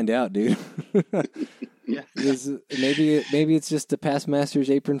time to find out, dude. Yeah. Maybe it's just the Passmaster's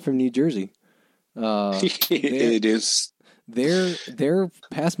apron from New Jersey. It is. Their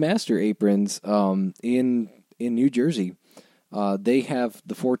Passmaster aprons in New Jersey, they have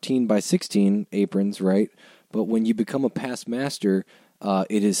the 14x16 aprons, right? But when you become a Passmaster,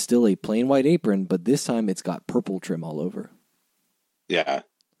 it is still a plain white apron, but this time it's got purple trim all over. Yeah.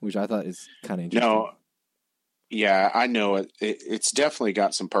 Which I thought is kind of interesting. No, Yeah, I know it. It's definitely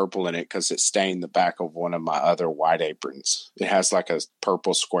got some purple in it because it stained the back of one of my other white aprons. It has like a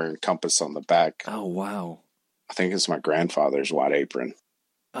purple square compass on the back. Oh, wow. I think it's my grandfather's white apron.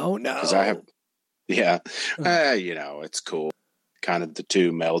 Oh, no. Because I have, yeah, it's cool. Kind of the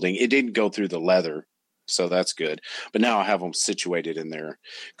two melding. It didn't go through the leather, so that's good. But now I have them situated in there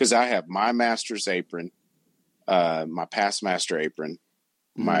because I have my master's apron, my past master apron,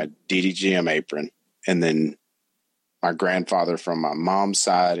 my DDGM apron, and then my grandfather from my mom's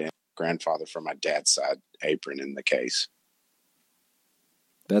side and grandfather from my dad's side apron in the case.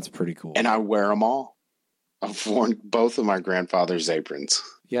 That's pretty cool. And I wear them all. I've worn both of my grandfather's aprons.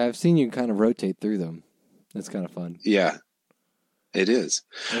 Yeah, I've seen you kind of rotate through them. That's kind of fun. Yeah, it is.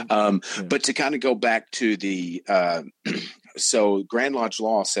 But to kind of go back to the, so Grand Lodge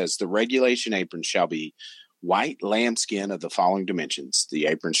law says the regulation apron shall be white lambskin of the following dimensions. The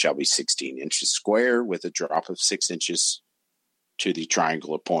apron shall be 16 inches square with a drop of 6 inches to the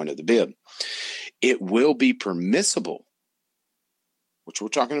triangular point of the bib. It will be permissible, which we're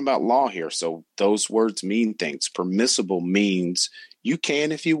talking about law here. So those words mean things. Permissible means you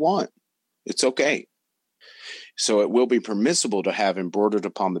can if you want. It's okay. So it will be permissible to have embroidered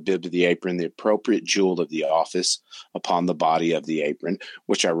upon the bib of the apron the appropriate jewel of the office upon the body of the apron,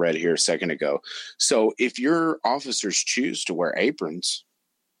 which I read here a second ago. So if your officers choose to wear aprons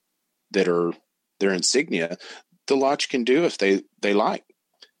that are their insignia, the lodge can do if they like.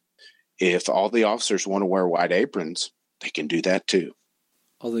 If all the officers want to wear white aprons, they can do that too.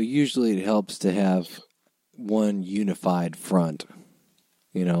 Although usually it helps to have one unified front.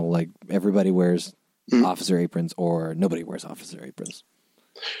 You know, like everybody wears officer aprons or nobody wears officer aprons.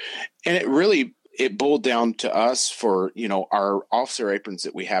 And it boiled down to us for, our officer aprons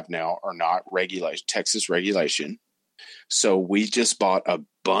that we have now are not Texas regulation. So we just bought a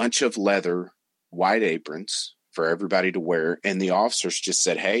bunch of leather white aprons for everybody to wear. And the officers just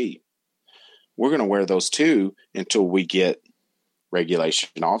said, hey, we're going to wear those too until we get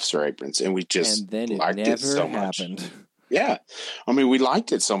regulation officer aprons. And we just liked it so much. Yeah. I mean, we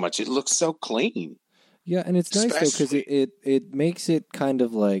liked it so much. It looks so clean. Yeah, and it's nice, though, because it makes it kind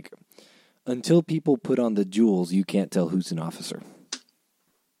of like, until people put on the jewels, you can't tell who's an officer.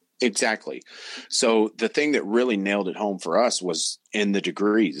 Exactly. So the thing that really nailed it home for us was in the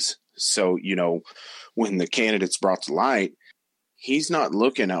degrees. So, when the candidates brought to light, he's not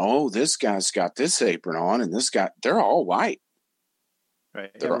looking at, oh, this guy's got this apron on and this guy, they're all white. Right.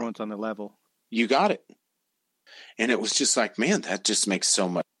 Everyone's on the level. You got it. And it was just like, man, that just makes so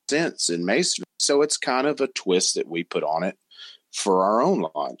much sense in Masonry. So it's kind of a twist that we put on it for our own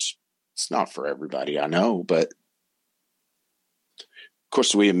lodge. It's not for everybody, I know, but of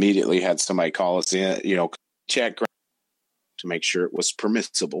course we immediately had somebody call us in, check to make sure it was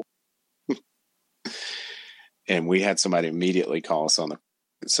permissible. And we had somebody immediately call us on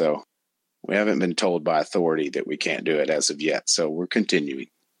so we haven't been told by authority that we can't do it as of yet. So we're continuing.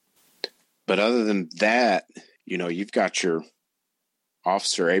 But other than that, you've got your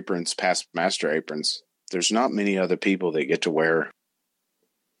officer aprons, past master aprons. There's not many other people that get to wear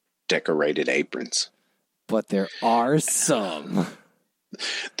decorated aprons. But there are some.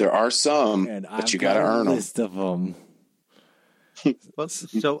 There are some, and but you got to earn them. List of them. Well,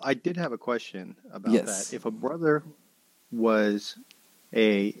 so I did have a question about that. If a brother is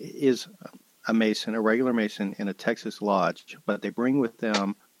a Mason, a regular Mason in a Texas lodge, but they bring with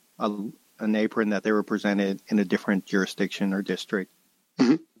them an apron that they represented in a different jurisdiction or district,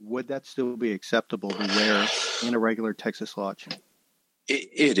 would that still be acceptable to wear in a regular Texas lodge?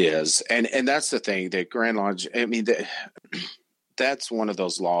 It is. And that's the thing that Grand Lodge, I mean, that's one of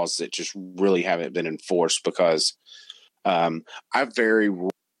those laws that just really haven't been enforced because I very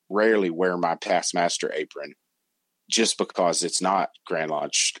rarely wear my past master apron just because it's not Grand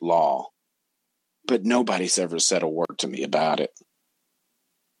Lodge law. But nobody's ever said a word to me about it.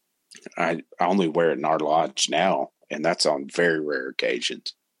 I only wear it in our lodge now, and that's on very rare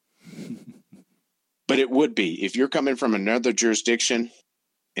occasions. But it would be, if you're coming from another jurisdiction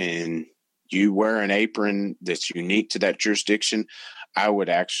and you wear an apron that's unique to that jurisdiction, I would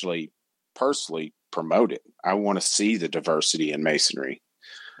actually personally promote it. I want to see the diversity in Masonry.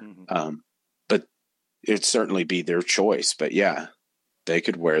 But it'd certainly be their choice. But yeah, they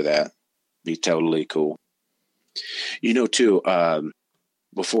could wear that. Be totally cool. Too,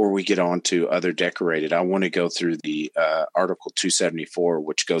 before we get on to other decorated, I want to go through the Article 274,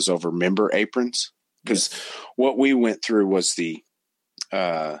 which goes over member aprons. Because what we went through was the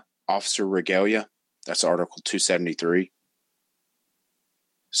officer regalia. That's Article 273.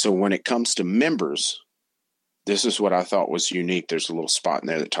 So when it comes to members, this is what I thought was unique. There's a little spot in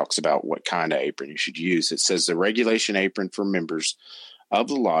there that talks about what kind of apron you should use. It says the regulation apron for members of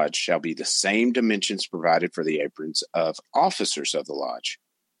the lodge shall be the same dimensions provided for the aprons of officers of the lodge,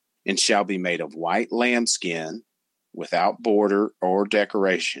 and shall be made of white lambskin without border or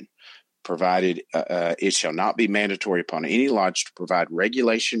decoration, provided it shall not be mandatory upon any lodge to provide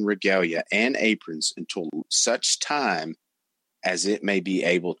regulation regalia and aprons until such time as it may be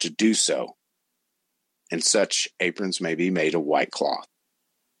able to do so, and such aprons may be made of white cloth.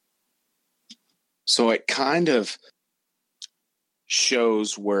 So it kind of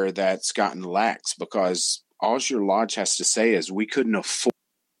shows where that's gotten lax, because all your lodge has to say is we couldn't afford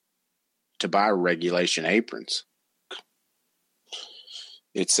to buy regulation aprons.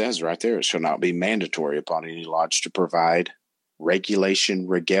 It says right there, it shall not be mandatory upon any lodge to provide regulation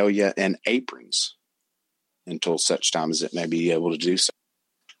regalia and aprons until such time as it may be able to do so.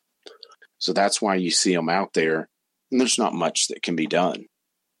 So that's why you see them out there, and there's not much that can be done.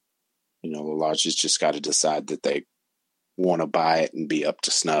 You know, the lodges just got to decide that they want to buy it and be up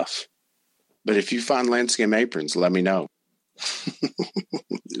to snuff. But if you find lambskin aprons, let me know.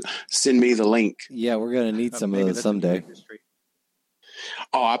 Send me the link. Yeah, we're going to need some of those someday.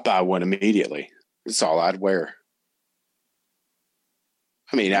 Oh, I'd buy one immediately. That's all I'd wear.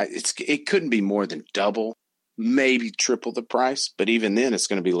 I mean, it couldn't be more than double, maybe triple the price, but even then it's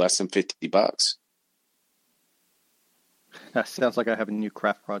going to be less than $50. That sounds like I have a new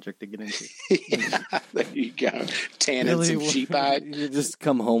craft project to get into. Yeah, there you go. Tanning Billy, some sheep hide. You just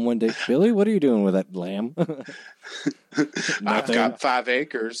come home one day. Billy, what are you doing with that lamb? I've got 5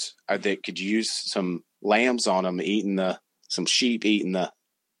 acres that could use some lambs on them, some sheep eating the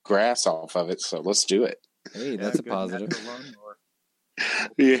grass off of it. So let's do it. Hey, that's a positive.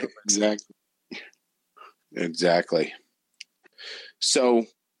 Yeah, exactly. Exactly. So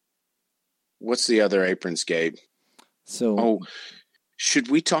what's the other aprons, Gabe? So, should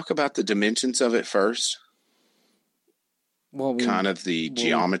we talk about the dimensions of it first? Well, kind of the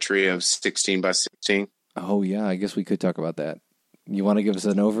geometry of 16 by 16. Oh yeah, I guess we could talk about that. You want to give us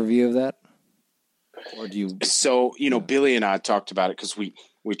an overview of that, or do you? So Billy and I talked about it because we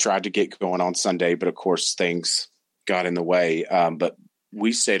tried to get going on Sunday, but of course things got in the way. But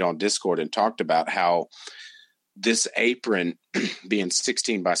we stayed on Discord and talked about how this apron being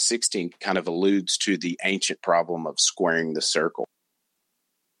 16 by 16 kind of alludes to the ancient problem of squaring the circle.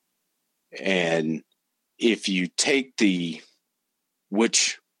 And if you take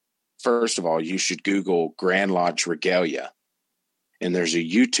which, first of all, you should Google Grand Lodge Regalia. And there's a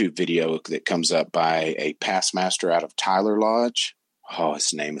YouTube video that comes up by a past master out of Tyler Lodge. Oh,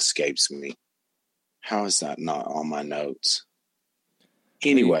 his name escapes me. How is that not on my notes?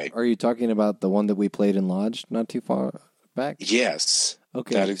 Anyway. Are you talking about the one that we played in Lodge not too far back? Yes.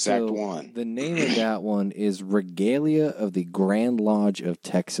 Okay. That exact one. The name of that one is Regalia of the Grand Lodge of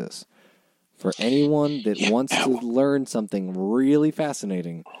Texas. For anyone that wants to learn something really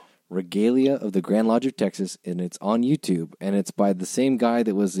fascinating, Regalia of the Grand Lodge of Texas, and it's on YouTube, and it's by the same guy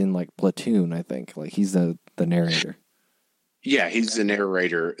that was in like Platoon, I think. Like he's the narrator. Yeah, he's the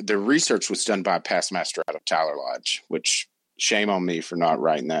narrator. The research was done by a past master out of Tyler Lodge, which shame on me for not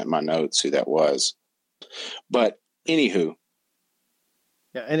writing that in my notes who that was. But anywho.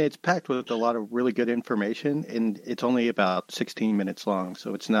 Yeah, and it's packed with a lot of really good information, and it's only about 16 minutes long,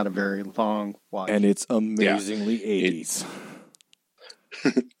 so it's not a very long watch. And it's amazingly 80s.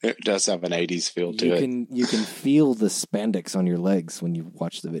 It does have an 80s feel to it. You can feel the spandex on your legs when you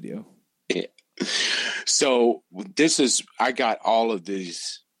watch the video. Yeah. So I got all of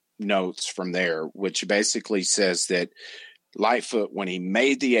these notes from there, which basically says that Lightfoot, when he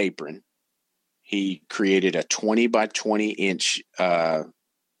made the apron, he created a 20 by 20 inch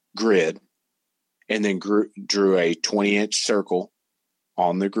grid, and then drew a 20 inch circle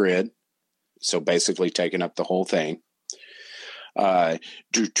on the grid. So basically taking up the whole thing.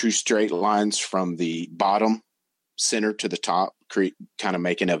 Drew 2 straight lines from the bottom center to the top, kind of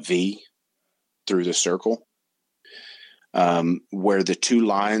making a V through the circle. Where the 2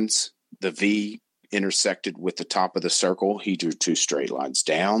 lines, the V intersected with the top of the circle, he drew 2 straight lines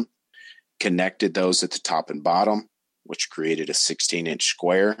down, connected those at the top and bottom, which created a 16-inch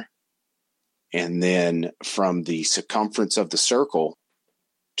square. And then from the circumference of the circle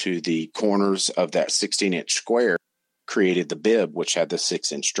to the corners of that 16-inch square created the bib, which had the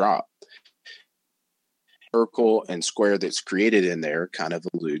 6-inch drop. Circle and square that's created in there kind of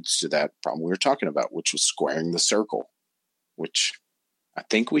alludes to that problem we were talking about, which was squaring the circle, which I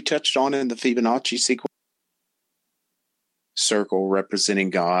think we touched on in the Fibonacci sequence. Circle representing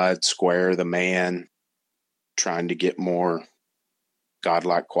God, square the man, trying to get more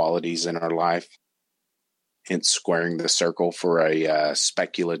godlike qualities in our life. hence squaring the circle for a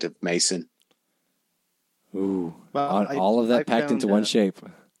speculative Mason. Ooh, well, all of that packed into one shape.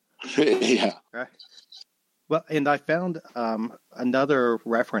 Yeah. Right. Well, and I found another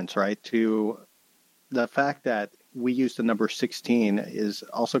reference, right, to the fact that we use the number 16 is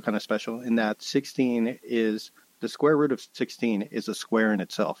also kind of special in that 16 is the square root of 16 is a square in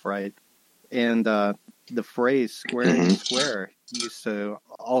itself, right? And the phrase squaring the square used to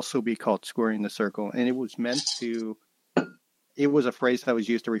also be called squaring the circle. And it was meant to, it was a phrase that was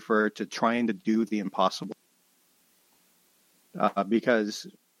used to refer to trying to do the impossible. Because,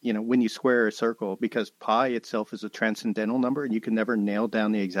 you know, when you square a circle, because pi itself is a transcendental number, and you can never nail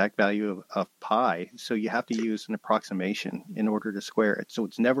down the exact value of pi. So you have to use an approximation in order to square it. So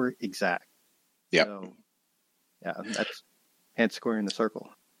it's never exact. Yeah. So, yeah, that's hence squaring the circle.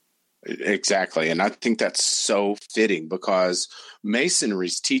 Exactly. And I think that's so fitting because Masonry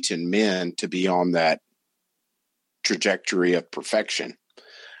is teaching men to be on that trajectory of perfection.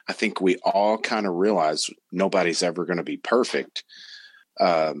 I think we all kind of realize nobody's ever going to be perfect.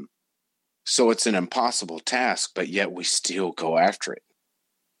 So it's an impossible task, but yet we still go after it.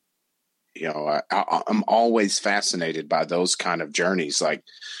 You know, I'm always fascinated by those kind of journeys, like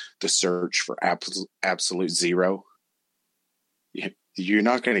the search for absolute zero. You're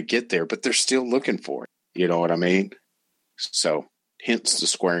not going to get there, but they're still looking for it. You know what I mean? So hence the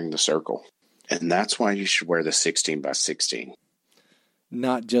squaring the circle. And that's why you should wear the 16 by 16.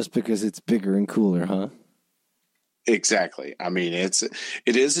 Not just because it's bigger and cooler, huh? Exactly. I mean, it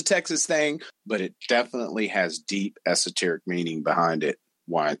is a Texas thing, but it definitely has deep esoteric meaning behind it.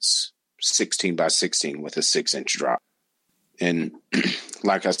 Why it's 16 by 16 with a 6-inch drop. And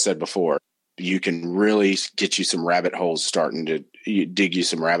like I said before, you can really get you some rabbit holes dig you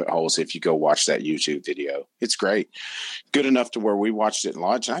some rabbit holes if you go watch that YouTube video. It's great. Good enough to where we watched it in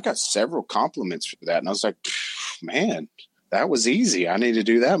Lodge. And I got several compliments for that. And I was like, man, that was easy. I need to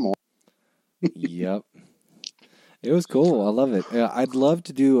do that more. Yep. It was cool. I love it. I'd love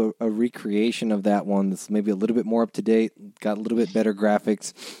to do a recreation of that one that's maybe a little bit more up to date, got a little bit better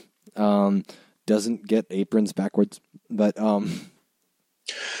graphics, doesn't get aprons backwards, but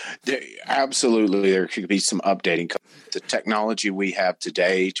there could be some updating. The technology we have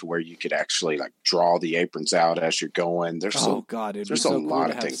today to where you could actually like draw the aprons out as you're going. There's a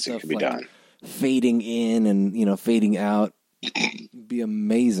lot of things that can be done. Fading in and fading out. Be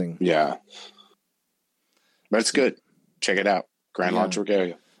amazing. Yeah. But it's good. Check it out. Grand Lodge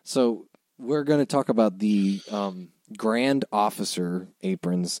Regalia. So we're going to talk about the Grand Officer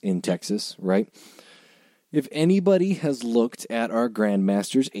aprons in Texas, right? If anybody has looked at our Grand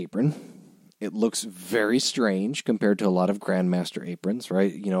Master's apron, it looks very strange compared to a lot of Grand Master aprons,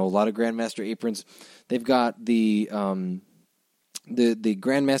 right? You know, a lot of Grand Master aprons, they've got the Grand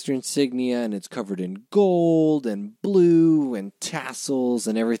Master insignia, and it's covered in gold and blue and tassels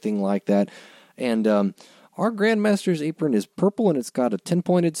and everything like that. And our Grand Master's apron is purple, and it's got a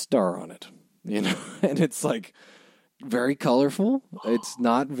 10-pointed star on it, and it's like very colorful. It's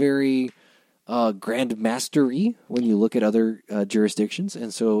not very Grand Mastery when you look at other jurisdictions,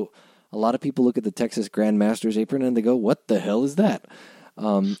 and so a lot of people look at the Texas Grand Master's apron and they go, "What the hell is that?"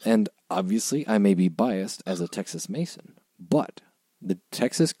 And obviously, I may be biased as a Texas Mason, but the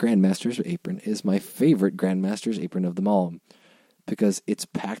Texas Grand Master's apron is my favorite Grand Master's apron of them all because it's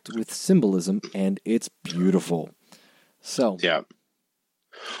packed with symbolism and it's beautiful. So yeah.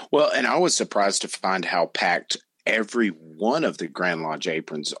 Well, and I was surprised to find how packed every one of the Grand Lodge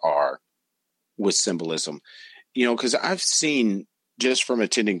aprons are with symbolism. You know, because I've seen just from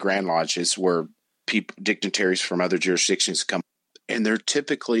attending Grand Lodges where dignitaries from other jurisdictions come, and their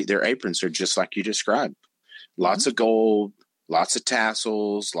aprons are just like you described. Lots of gold, lots of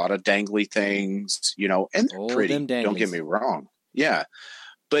tassels, a lot of dangly things, and they're pretty. Don't get me wrong. Yeah.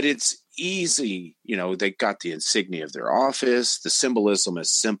 But it's easy. They got the insignia of their office. The symbolism is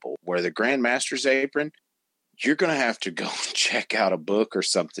simple. Where the Grand Master's apron, you're going to have to go check out a book or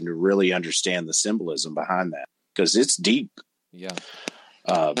something to really understand the symbolism behind that because it's deep. Yeah.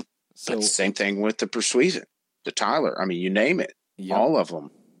 So same thing with the Persuivant, the Tyler. I mean, you name it, all of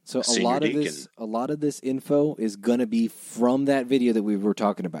them. So a lot of this info is going to be from that video that we were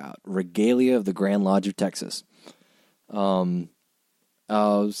talking about, Regalia of the Grand Lodge of Texas. Some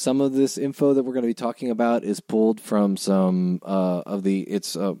of this info that we're going to be talking about is pulled from some of the.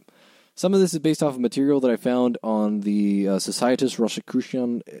 Some of this is based off of material that I found on the Societas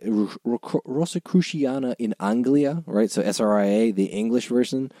Rosicruciana in Anglia, right? So SRIA, the English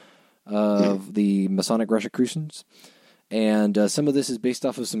version of the Masonic Rosicrucians. And some of this is based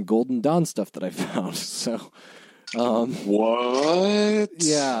off of some Golden Dawn stuff that I found. So, what?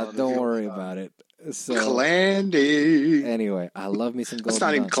 Yeah, don't worry about it. So Clandy. anyway, I love me some golden. It's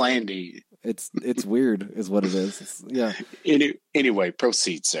not even dawn. Clandy. It's weird, is what it is. Yeah. Anyway,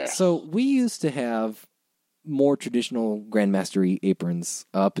 proceed, sir. So we used to have more traditional Grandmastery aprons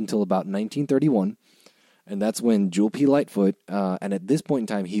up until about 1931, and that's when Jewel P. Lightfoot, and at this point in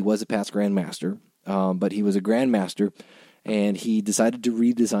time, he was a past Grandmaster, but he was a Grandmaster, and he decided to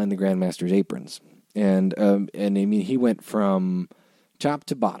redesign the Grandmaster's aprons, and I mean, he went from top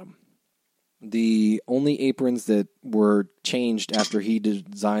to bottom. The only aprons that were changed after he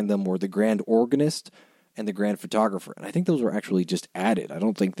designed them were the Grand Organist and the Grand Photographer. And I think those were actually just added. I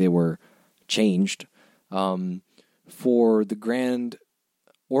don't think they were changed. For the Grand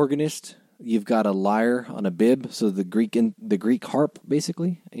Organist, you've got a lyre on a bib, so the Greek harp,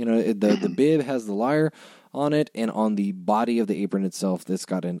 basically. You know, the bib has the lyre on it, and on the body of the apron itself, that's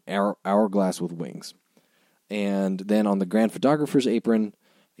got an hourglass with wings. And then on the Grand Photographer's apron,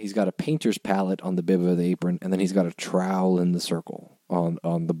 he's got a painter's palette on the bib of the apron, and then he's got a trowel in the circle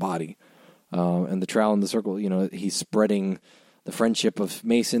on the body. And the trowel in the circle, you know, he's spreading the friendship of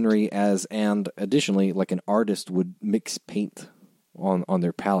Masonry and additionally, like an artist would mix paint on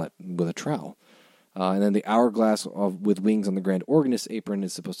their palette with a trowel. And then the hourglass with wings on the Grand Organist's apron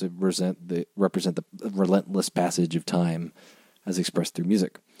is supposed to represent the relentless passage of time as expressed through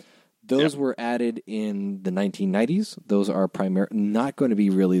music. Those were added in the 1990s. Those are not going to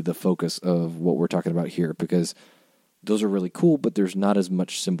be really the focus of what we're talking about here, because those are really cool, but there's not as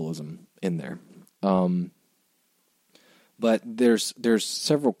much symbolism in there. But there's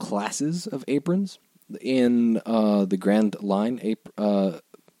several classes of aprons in the Grand Line. In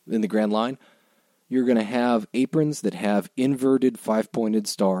the Grand Line, you're going to have aprons that have inverted 5-pointed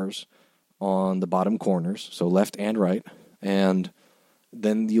stars on the bottom corners, so left and right, and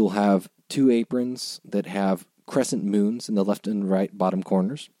then you'll have 2 aprons that have crescent moons in the left and right bottom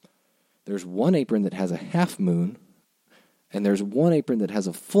corners. There's 1 apron that has a half moon, and there's 1 apron that has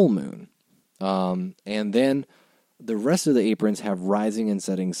a full moon. And then the rest of the aprons have rising and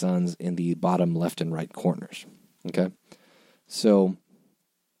setting suns in the bottom left and right corners. Okay? So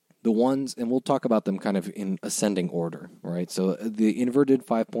the ones, and we'll talk about them kind of in ascending order, right? So the inverted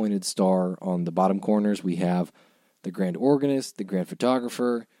 5-pointed star on the bottom corners, we have the Grand Organist, the Grand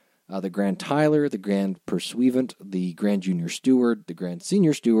Photographer, the Grand Tyler, the Grand Persuivant, the Grand Junior Steward, the Grand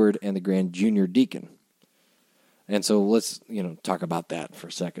Senior Steward, and the Grand Junior Deacon. And so let's talk about that for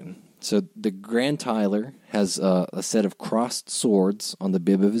a second. So the Grand Tyler has a set of crossed swords on the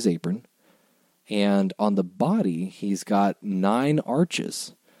bib of his apron, and on the body he's got 9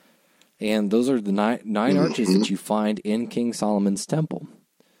 arches, and those are the nine arches that you find in King Solomon's temple.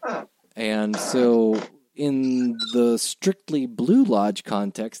 And so in the strictly Blue Lodge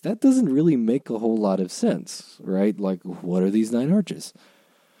context, that doesn't really make a whole lot of sense, right? Like, what are these 9 arches?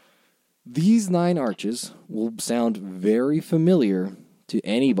 These 9 arches will sound very familiar to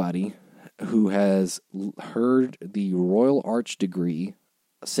anybody who has heard the Royal Arch degree,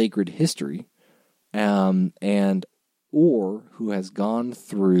 Sacred History, or who has gone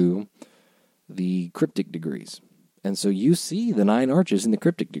through the cryptic degrees. And so you see the 9 arches in the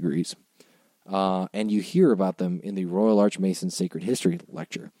cryptic degrees. And you hear about them in the Royal Archmason Sacred History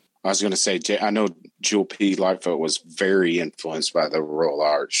lecture. I was going to say, I know Jewel P. Lightfoot was very influenced by the Royal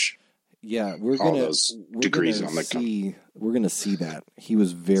Arch. Yeah, we're gonna see that he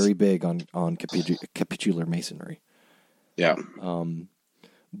was very big on capitular masonry. Yeah.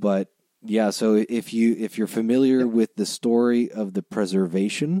 But yeah, so if you're familiar with the story of the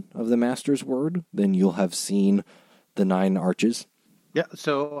preservation of the Master's Word, then you'll have seen the 9 arches. Yeah,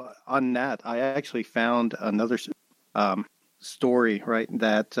 so on that, I actually found another story, right,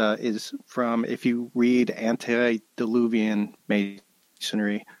 that is from, if you read Antediluvian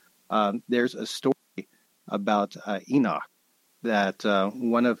Masonry, there's a story about Enoch, that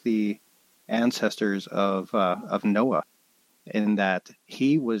one of the ancestors of Noah, in that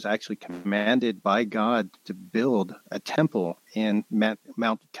he was actually commanded by God to build a temple in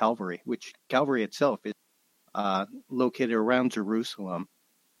Mount Calvary, which Calvary itself is located around Jerusalem.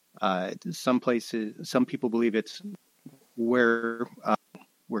 Some people believe it's where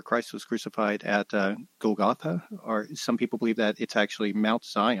Christ was crucified at Golgotha, or some people believe that it's actually Mount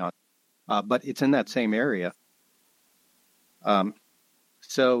Zion, but it's in that same area.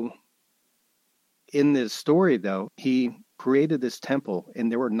 So in this story, though, he created this temple,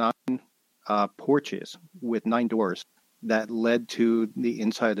 and there were 9 porches with 9 doors that led to the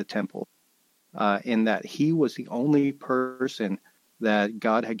inside of the temple. In that he was the only person that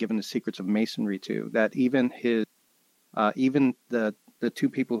God had given the secrets of masonry to, that even the 2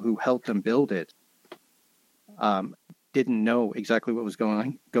 people who helped him build it, didn't know exactly what was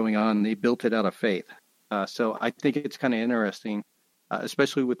going on. They built it out of faith. So I think it's kind of interesting,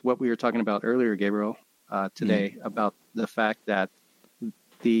 especially with what we were talking about earlier, Gabriel, today, about the fact that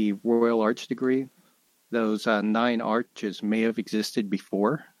the Royal Arch degree, those 9 arches may have existed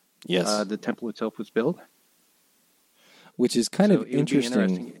before the temple itself was built. Which is kind of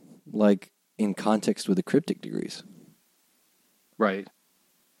interesting, like in context with the cryptic degrees. Right.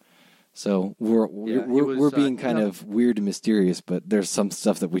 So we're being kind of weird and mysterious, but there's some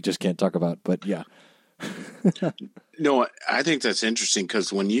stuff that we just can't talk about. But yeah. No, I think that's interesting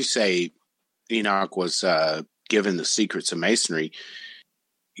because when you say Enoch was given the secrets of masonry,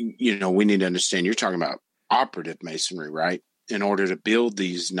 we need to understand you're talking about operative masonry, right? In order to build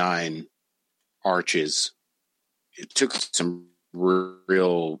these 9 arches, it took some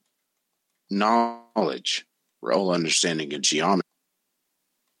real knowledge, real understanding of geometry.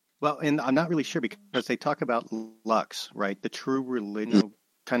 Well, and I'm not really sure because they talk about Lux, right? The true religion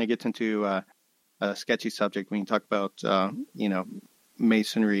kind of gets into a sketchy subject when you talk about,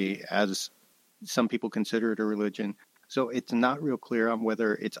 masonry as some people consider it a religion. So it's not real clear on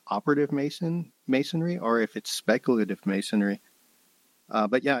whether it's operative masonry or if it's speculative masonry.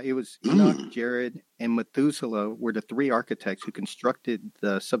 But yeah, it was Enoch, Jared, and Methuselah were the 3 architects who constructed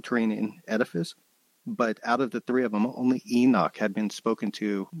the subterranean edifice. But out of the 3 of them, only Enoch had been spoken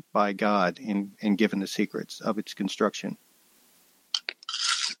to by God and given the secrets of its construction.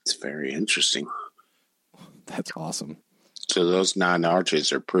 It's very interesting. That's awesome. So those 9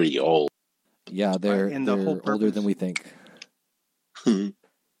 arches are pretty old. Yeah, they're older than we think.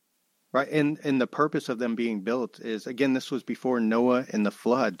 Right, and the purpose of them being built is, again, this was before Noah and the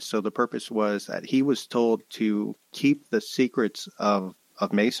flood. So the purpose was that he was told to keep the secrets of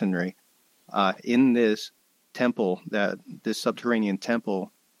masonry in this temple, this subterranean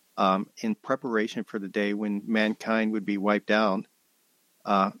temple, in preparation for the day when mankind would be wiped out,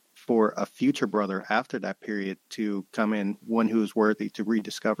 for a future brother after that period to come in, one who is worthy to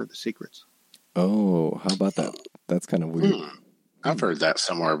rediscover the secrets. Oh, how about that? That's kind of weird. I've heard that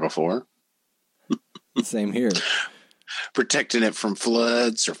somewhere before. Same here. Protecting it from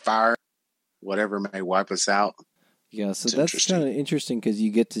floods or fire, whatever may wipe us out. Yeah, so that's kind of interesting because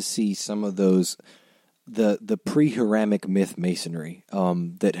you get to see some of those, the pre-Hiramic myth masonry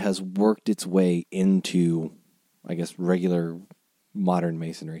that has worked its way into, I guess, regular modern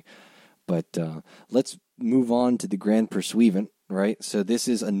masonry. But let's move on to the Grand Persuivant, right? So this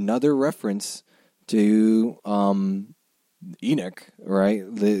is another reference to Enoch,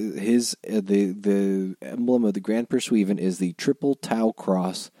 right? The emblem of the Grand Persuivant is the triple Tau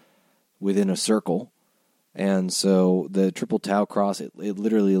cross within a circle. And so the triple Tau cross, it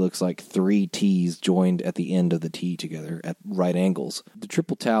literally looks like 3 T's joined at the end of the T together at right angles. The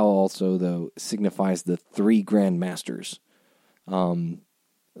triple Tau also, though, signifies the 3 Grand Masters. So,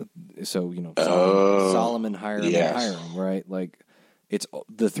 Solomon, Hiram, and Hiram, right? Like, it's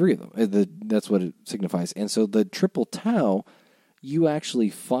the 3 of them. That's what it signifies. And so the triple Tau, you actually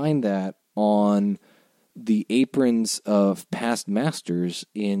find that on the aprons of past masters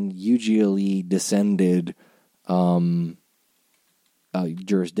in UGLE descended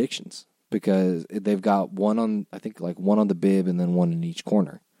jurisdictions, because they've got one on the bib and then one in each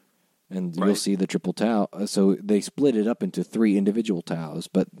corner. And you'll see the triple Tau. So they split it up into 3 individual Taus,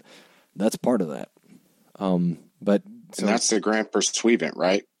 but that's part of that. And that's the Grand Persuivant,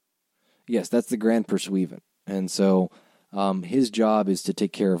 right? Yes, that's the Grand Persuivant. And so his job is to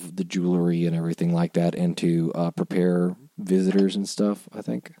take care of the jewelry and everything like that, and to prepare visitors and stuff, I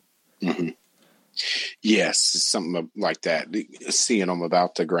think. Mm-hmm. Yes, something like that. Seeing them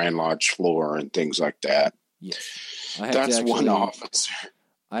about the Grand Lodge floor and things like that. Yes. That's one officer.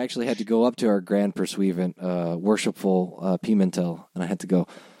 I actually had to go up to our Grand Persuivant, Worshipful Pimentel, and I had to go,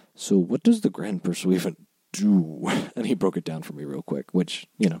 so what does the Grand Persuivant do? And he broke it down for me real quick, which,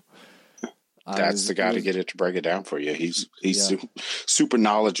 that's the guy to get it to break it down for you. He's super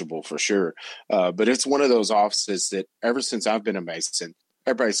knowledgeable for sure. But it's one of those offices that ever since I've been a Mason,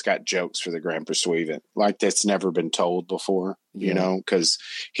 everybody's got jokes for the Grand Persuivant, like that's never been told before, because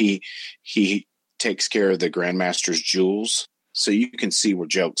he takes care of the Grandmaster's jewels. So you can see where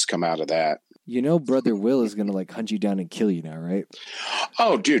jokes come out of that. Brother Will is going to hunt you down and kill you now, right?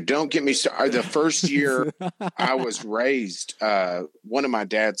 Oh, dude, don't get me started. The first year I was raised, one of my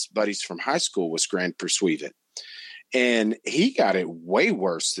dad's buddies from high school was Grand Persuivant, and he got it way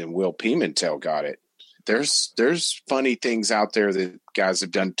worse than Will Pimentel got it. There's funny things out there that guys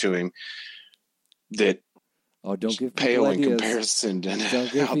have done to him that don't give pale in ideas. comparison.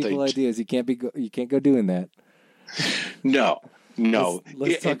 Don't give people ideas. You can't go doing that. No.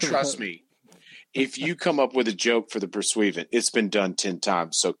 Let's And trust me, if you come up with a joke for the Persuivant, it's been done 10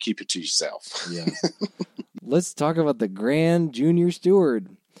 times, so keep it to yourself. Yeah. Let's talk about the Grand Junior Steward.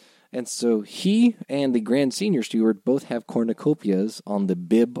 And so he and the Grand Senior Steward both have cornucopias on the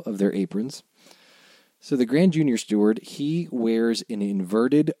bib of their aprons. So the Grand Junior Steward, he wears an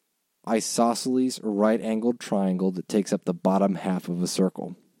inverted isosceles right-angled triangle that takes up the bottom half of a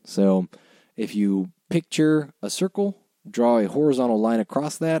circle. So if you picture a circle, draw a horizontal line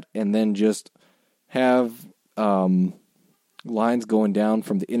across that, and then just have lines going down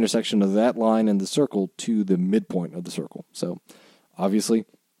from the intersection of that line and the circle to the midpoint of the circle. So obviously,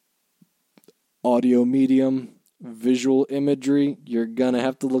 audio medium, visual imagery, you're going to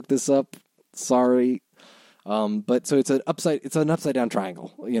have to look this up. Sorry. But so it's an upside down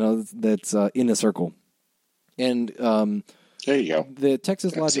triangle, that's in a circle. And there you go. The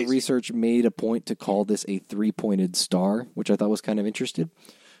Texas Lodge of Research made a point to call this a 3-pointed star, which I thought was kind of interesting.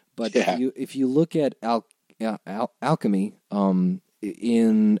 But if you look at alchemy,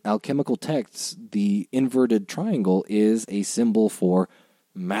 in alchemical texts, the inverted triangle is a symbol for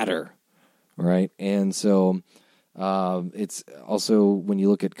matter, right? And so it's also, when you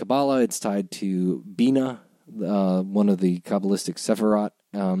look at Kabbalah, it's tied to Bina, one of the Kabbalistic Sephirot,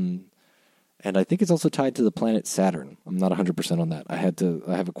 and I think it's also tied to the planet Saturn. I'm not 100% on that. I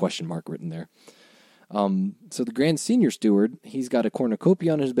have a question mark written there. So the Grand Senior Steward, he's got a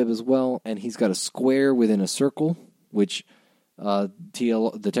cornucopia on his bib as well, and he's got a square within a circle, which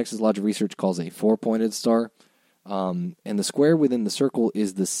the Texas Lodge of Research calls a 4-pointed star. And the square within the circle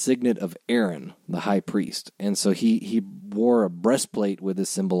is the signet of Aaron, the high priest. And so he wore a breastplate with a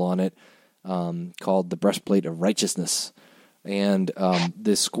symbol on it called the breastplate of righteousness. And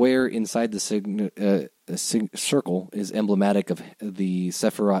the square inside the circle is emblematic of the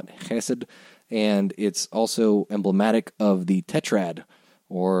Sephirot Chesed, and it's also emblematic of the tetrad,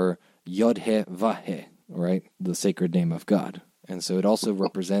 or Yod-He-Vah-He, right? The sacred name of God. And so it also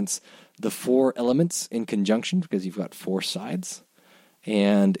represents the 4 elements in conjunction, because you've got 4 sides,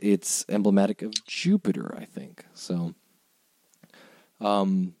 and it's emblematic of Jupiter, I think. So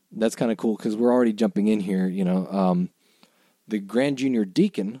that's kind of cool, because we're already jumping in here, the Grand Junior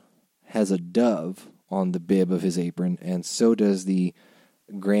Deacon has a dove on the bib of his apron, and so does the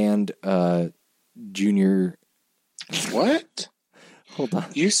Grand Junior. What? Hold on.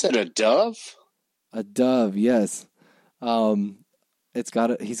 You said a dove? A dove, yes. It's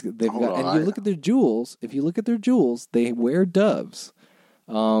got a. And you look at their jewels. If you look at their jewels, they wear doves.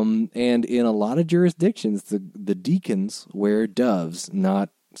 And in a lot of jurisdictions, the deacons wear doves, not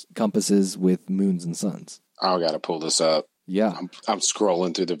compasses with moons and suns. I gotta pull this up. Yeah, I'm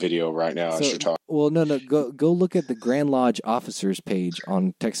scrolling through the video right now as you're talking. Well, no, go look at the Grand Lodge officers page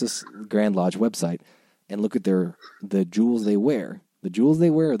on Texas Grand Lodge website, and look at the jewels they wear. The jewels they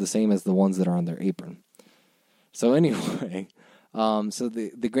wear are the same as the ones that are on their apron. So anyway, so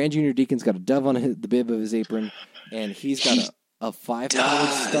the Grand Junior Deacon's got a dove on the bib of his apron, and he's got a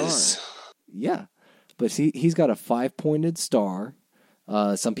 5-pointed star. Yeah, but he's got a 5-pointed star.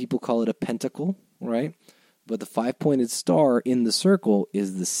 Some people call it a pentacle, right? But the 5-pointed star in the circle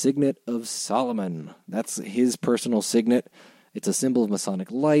is the signet of Solomon. That's his personal signet. It's a symbol of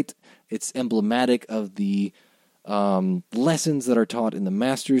Masonic light. It's emblematic of the lessons that are taught in the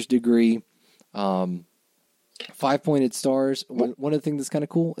master's degree. 5-pointed stars. One of the things that's kind of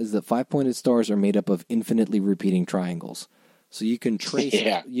cool is that 5-pointed stars are made up of infinitely repeating triangles. So you can trace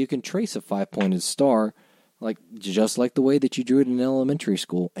a 5-pointed star, just like the way that you drew it in elementary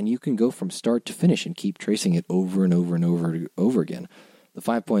school, and you can go from start to finish and keep tracing it over and over and over and over again. The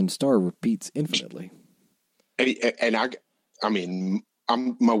 5-pointed star repeats infinitely. And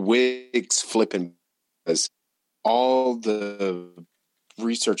my wig's flipping, because all the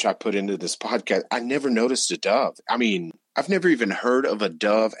research I put into this podcast, I never noticed a dove. I mean, I've never even heard of a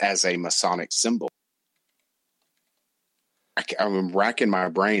dove as a Masonic symbol. I'm racking my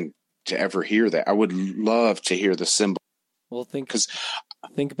brain to ever hear that. I would love to hear the symbol. Well, think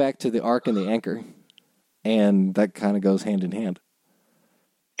back to the ark and the anchor, and that kind of goes hand in hand.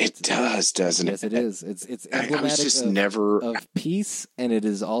 It does, doesn't it? Yes, it is. It's emblematic of peace, and it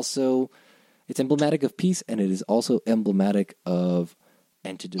is also emblematic of peace, and it is also emblematic of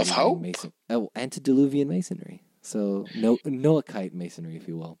antediluvian masonry. So Noahite masonry, if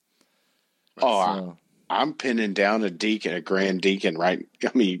you will. Oh, I'm pinning down a Grand Deacon, right?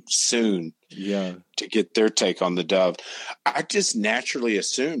 Soon. Yeah. To get their take on the dove. I just naturally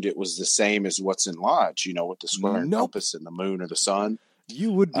assumed it was the same as what's in Lodge, with the square and compass and the moon or the sun.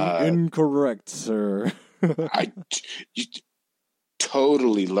 You would be incorrect, sir.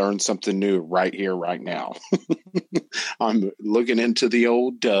 totally learned something new right here, right now. I'm looking into the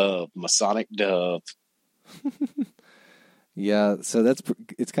old dove, Masonic dove. Yeah, so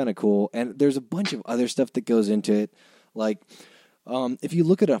it's kind of cool. And there's a bunch of other stuff that goes into it. Like, if you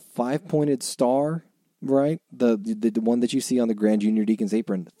look at a 5-pointed star, right, the one that you see on the Grand Junior Deacon's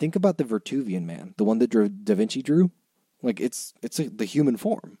apron, think about the Vertuvian man, the one that Da Vinci drew. Like, it's the human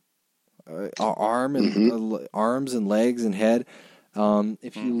form. Arms and legs and head.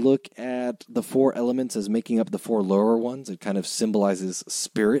 If you look at the 4 elements as making up the 4 lower ones, it kind of symbolizes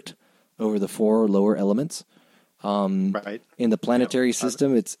spirit over the 4 lower elements. Right. In the planetary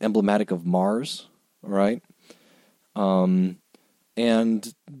system, it's emblematic of Mars, right?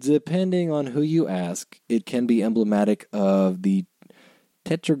 And depending on who you ask, it can be emblematic of the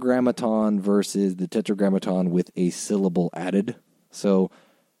tetragrammaton versus the tetragrammaton with a syllable added. So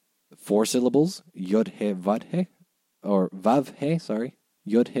 4 syllables, yod he vad he, or vav he, sorry,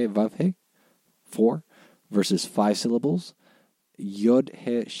 yod he vav he, 4, versus 5 syllables, yod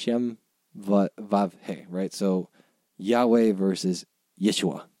he shem vav he, right? So Yahweh versus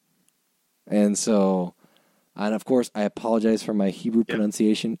Yeshua. And so, and of course, I apologize for my Hebrew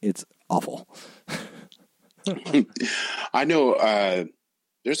pronunciation. It's awful. I know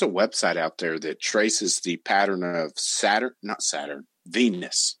there's a website out there that traces the pattern of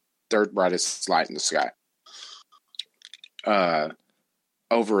Venus, third brightest light in the sky,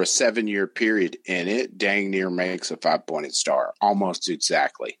 over a 7-year period, and it dang near makes a 5-pointed star, almost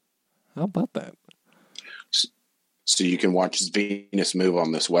exactly. How about that? So you can watch Venus move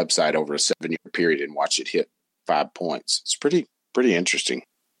on this website over a 7-year period and watch it hit 5 points. It's pretty interesting.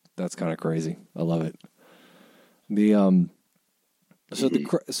 That's kind of crazy. I love it.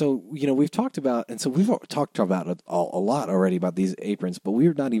 So you know, we've talked about, and so we've talked about it a lot already about these aprons, but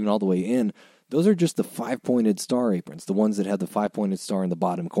we're not even all the way in. Those are just the 5-pointed star aprons, the ones that have the 5-pointed star in the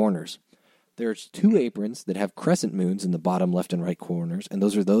bottom corners. There's 2 aprons that have crescent moons in the bottom left and right corners, and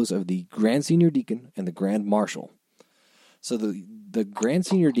those are those of the Grand Senior Deacon and the Grand Marshal. So the Grand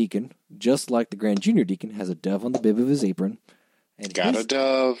Senior Deacon, just like the Grand Junior Deacon, has a dove on the bib of his apron. And Got a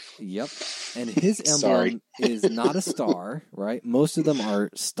dove. Yep. And his emblem is not a star, right? Most of them are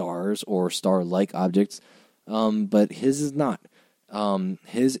stars or star-like objects, but his is not.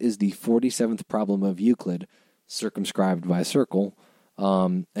 His is the 47th problem of Euclid, circumscribed by a circle,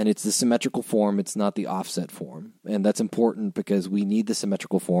 and it's the symmetrical form. It's not the offset form. And that's important because we need the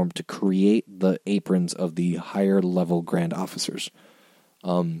symmetrical form to create the aprons of the higher-level grand officers.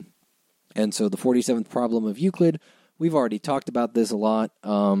 And so the 47th problem of Euclid, we've already talked about this a lot,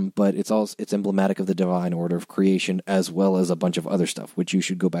 but it's emblematic of the divine order of creation as well as a bunch of other stuff, which you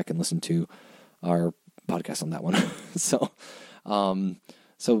should go back and listen to our podcast on that one. So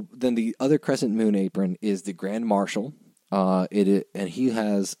then the other crescent moon apron is the Grand Marshal. And he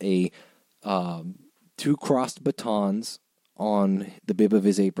has 2 crossed batons on the bib of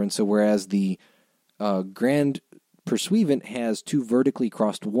his apron. So whereas the Grand Persuivant has 2 vertically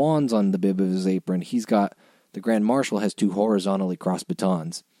crossed wands on the bib of his apron, the Grand Marshal has 2 horizontally crossed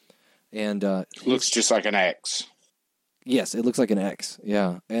batons. And looks just like an X. Yes, it looks like an X.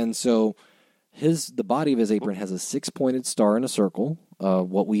 Yeah. And so the body of his apron has a 6-pointed star in a circle,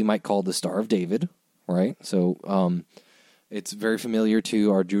 what we might call the Star of David, right? So it's very familiar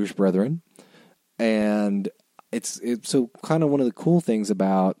to our Jewish brethren. And it's so kind of one of the cool things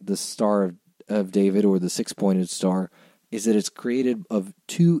about the Star of David, or the 6-pointed star, is that it's created of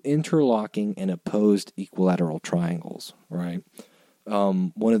 2 interlocking and opposed equilateral triangles, right?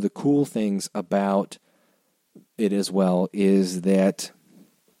 One of the cool things about it as well is that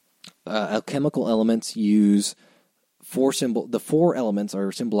alchemical elements use the 4 elements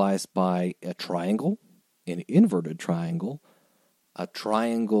are symbolized by a triangle, an inverted triangle, a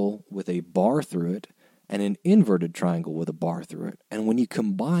triangle with a bar through it, and an inverted triangle with a bar through it. And when you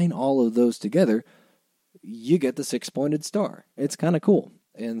combine all of those together, you get the 6-pointed star. It's kind of cool.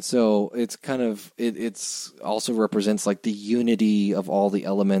 And so it's kind of, it's also represents like the unity of all the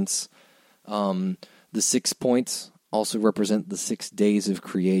elements. The 6 points also represent the 6 days of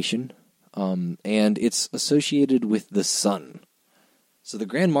creation. And it's associated with the sun. So the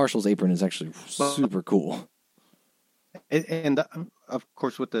Grand Marshal's apron is actually super cool. And of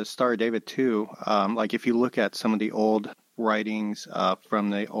course, with the Star of David too, like if you look at some of the old writings from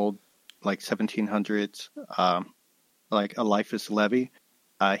the old, like 1700s, like Eliphas Levi,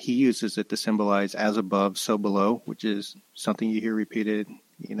 he uses it to symbolize as above, so below, which is something you hear repeated,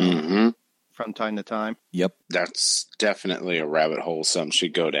 from time to time. Yep. That's definitely a rabbit hole some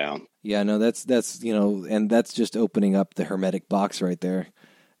should go down. Yeah, no, that's and that's just opening up the hermetic box right there.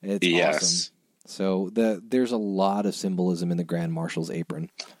 It's awesome. So there's a lot of symbolism in the Grand Marshal's apron.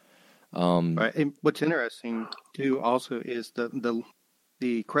 Right. And what's interesting too also is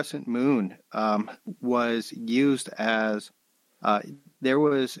the crescent moon was used as there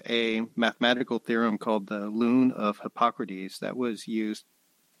was a mathematical theorem called the Lune of Hippocrates that was used,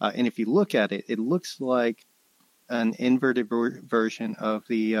 and if you look at it, it looks like an inverted version of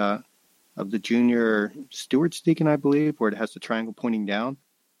the junior Steward Deacon, I believe, where it has the triangle pointing down.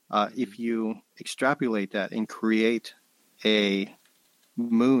 If you extrapolate that and create a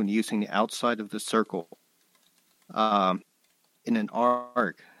moon using the outside of the circle in an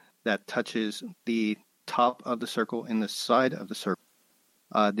arc that touches the top of the circle and the side of the circle,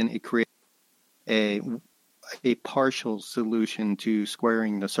 then it creates a partial solution to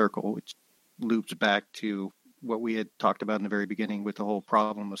squaring the circle, which loops back to what we had talked about in the very beginning with the whole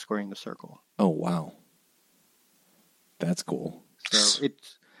problem of squaring the circle. Oh, wow. That's cool. So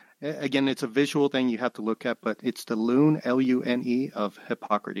it's a visual thing you have to look at, but it's the Lune, Lune, of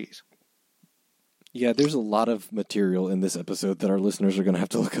Hippocrates. Yeah, there's a lot of material in this episode that our listeners are going to have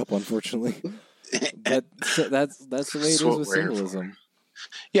to look up, unfortunately. But that's the way it is with symbolism.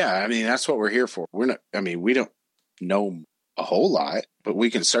 Yeah, I mean, that's what we're here for. We don't know a whole lot, but we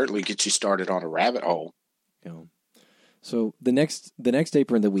can certainly get you started on a rabbit hole. Yeah. So the next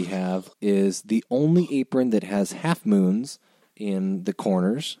apron that we have is the only apron that has half moons in the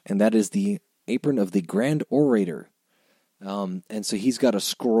corners, and that is the apron of the Grand Orator. And so he's got a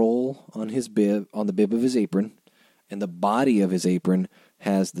scroll on his bib, on the bib of his apron, and the body of his apron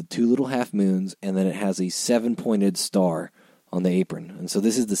has the two little half moons, and then it has a 7-pointed star on the apron. And so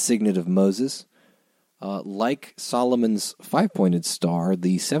this is the signet of Moses. Like Solomon's 5-pointed star,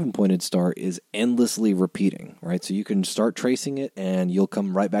 the 7-pointed star is endlessly repeating, right? So you can start tracing it, and you'll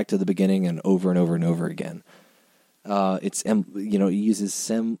come right back to the beginning and over and over and over again. It uses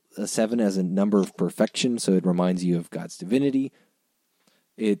 7 as a number of perfection, so it reminds you of God's divinity.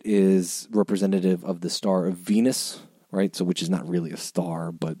 It is representative of the star of Venus, right? So which is not really a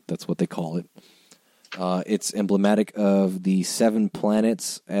star, but that's what they call it. It's emblematic of the 7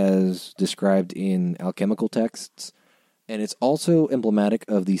 planets as described in alchemical texts, and it's also emblematic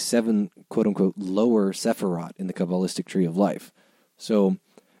of the 7 quote-unquote lower Sephirot in the Kabbalistic Tree of Life. So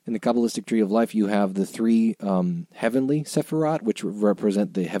in the Kabbalistic Tree of Life, you have the 3 heavenly Sephirot, which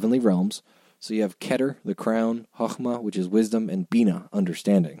represent the heavenly realms. So you have Keter, the crown, Chochmah, which is wisdom, and Bina,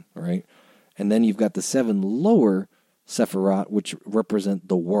 understanding, right? And then you've got the 7 lower Sephirot, which represent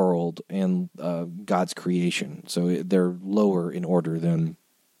the world and God's creation. So they're lower in order than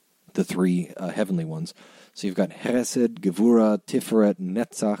the 3 heavenly ones. So you've got Hesed, Gevurah, Tiferet,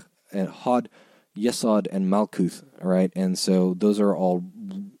 Netzach, and Hod, Yesod, and Malkuth, all right? And so those are all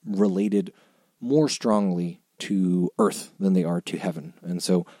related more strongly to earth than they are to heaven. And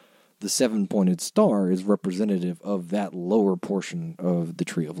so the 7-pointed star is representative of that lower portion of the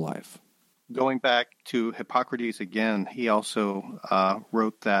Tree of Life. Going back to Hippocrates again, he also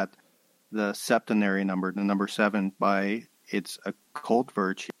wrote that the septenary number, the number 7, by its occult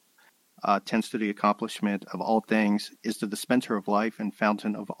virtue, tends to the accomplishment of all things, is the dispenser of life and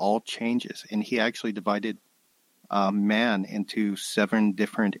fountain of all changes. And he actually divided man into 7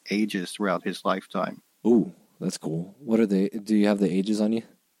 different ages throughout his lifetime. Ooh, that's cool. What are they? Do you have the ages on you?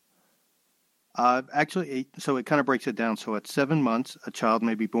 Actually, so it kind of breaks it down. So at 7 months, a child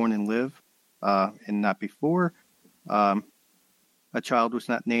may be born and live, and not before. A child was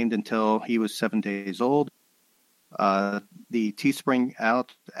not named until he was 7 days old. The teeth spring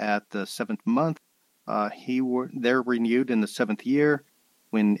out at the 7th month. They're renewed in the 7th year.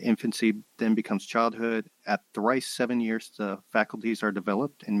 When infancy then becomes childhood, at thrice 7 years, the faculties are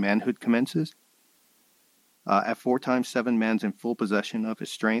developed and manhood commences. At 4 times 7, man's in full possession of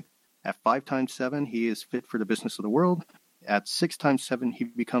his strength. At 5 times 7, he is fit for the business of the world. At 6 times 7, he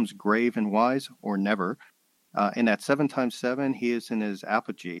becomes grave and wise, or never. And at 7 times 7, he is in his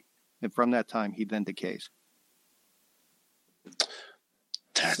apogee. And from that time, he then decays.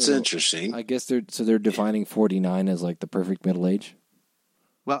 That's interesting. I guess they're defining 49 as like the perfect middle age.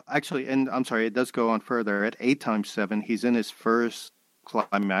 Well, actually, and I'm sorry, it does go on further. At 8 times 7, he's in his first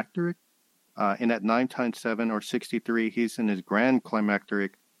climacteric. And at 9 times 7, or 63, he's in his grand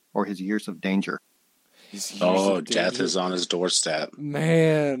climacteric, or his years of danger. Death is on his doorstep.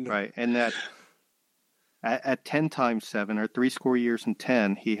 Man. Right. And at 10 times 7, or 70 years and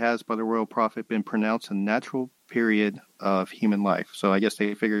 10, he has, by the royal prophet, been pronounced a natural period of human life. So I guess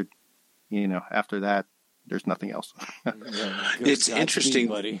they figured, after that, there's nothing else. It's interesting,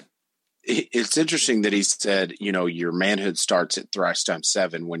 buddy. It's interesting that he said, your manhood starts at thrice times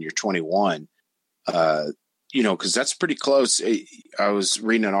 7 when you're 21. because that's pretty close. I was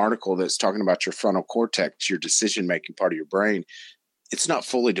reading an article that's talking about your frontal cortex, your decision-making part of your brain. It's not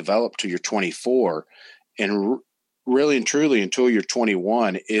fully developed till you're 24. And really and truly, until you're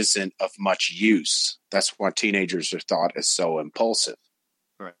 21, isn't of much use. That's why teenagers are thought as so impulsive.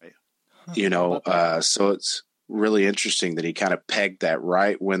 Right. So it's really interesting that he kind of pegged that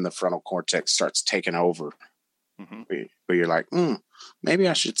right when the frontal cortex starts taking over. Mm-hmm. Where you're like, maybe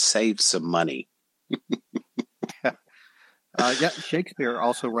I should save some money. Shakespeare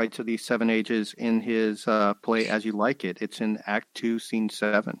also writes of these 7 ages in his play As You Like It. It's in Act 2, Scene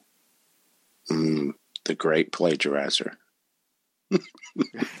 7. The great plagiarizer.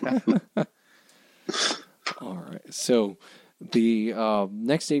 All right. So the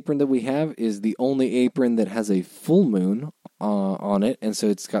next apron that we have is the only apron that has a full moon on it. And so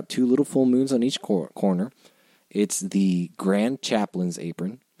it's got 2 little full moons on each corner. It's the Grand Chaplain's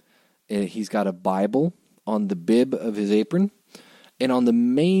apron. He's got a Bible on the bib of his apron. And on the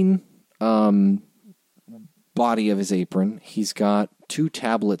main body of his apron, he's got 2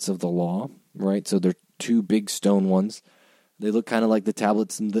 tablets of the law, right? So they're 2 big stone ones. They look kind of like the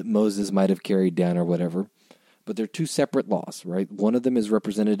tablets that Moses might have carried down or whatever. But they're 2 separate laws, right? One of them is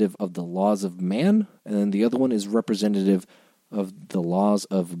representative of the laws of man, and then the other one is representative of the laws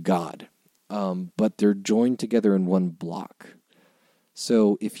of God. But they're joined together in one block.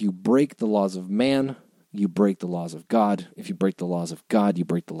 So if you break the laws of man, you break the laws of God. If you break the laws of God, you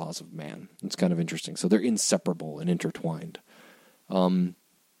break the laws of man. It's kind of interesting. So they're inseparable and intertwined. And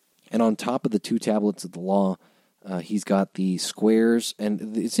on top of the 2 tablets of the law, he's got the squares.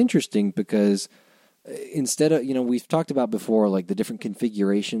 And it's interesting because instead of, we've talked about before, like the different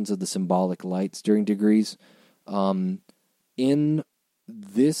configurations of the symbolic lights during degrees. In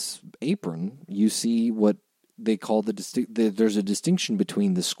this apron, you see what they call there's a distinction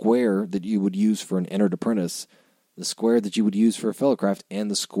between the square that you would use for an entered apprentice, the square that you would use for a fellowcraft, and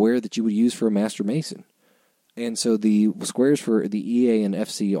the square that you would use for a master mason. And so the squares for the EA and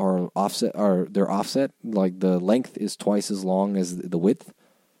FC are offset. Like the length is twice as long as the width,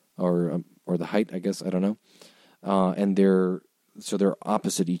 or the height, I guess, I don't know. And they're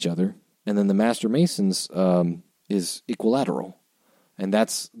opposite each other. And then the master masons is equilateral, and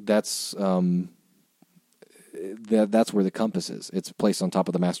that's where the compass is. It's placed on top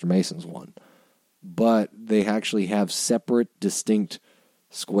of the Master Mason's one. But they actually have separate, distinct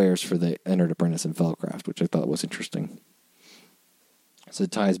squares for the entered apprentice and fellowcraft, which I thought was interesting. So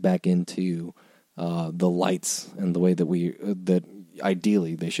it ties back into the lights and the way that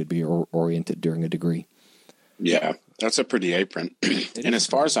ideally they should be oriented during a degree. Yeah, that's a pretty apron. And as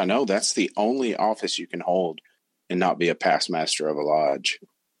far as I know, that's the only office you can hold and not be a past master of a lodge.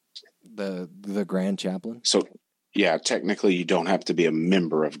 The Grand Chaplain? So, yeah, technically you don't have to be a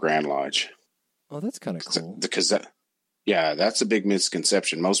member of Grand Lodge. Oh, that's kind of cool. Because that's a big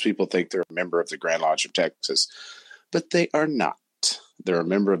misconception. Most people think they're a member of the Grand Lodge of Texas, but they are not. They're a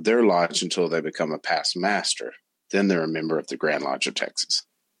member of their lodge until they become a past master. Then they're a member of the Grand Lodge of Texas.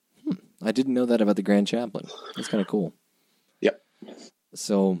 I didn't know that about the Grand Chaplain. That's kind of cool. Yep.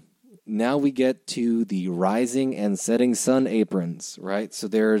 So now we get to the rising and setting sun aprons, right? So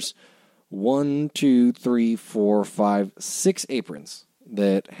there's 1, 2, 3, 4, 5, 6 aprons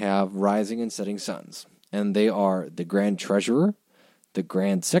that have rising and setting suns. And they are the Grand Treasurer, the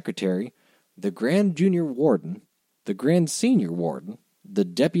Grand Secretary, the Grand Junior Warden, the Grand Senior Warden, the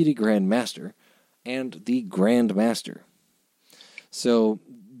Deputy Grand Master, and the Grand Master. So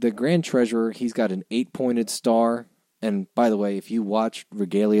the Grand Treasurer, he's got an 8-pointed star. And by the way, if you watch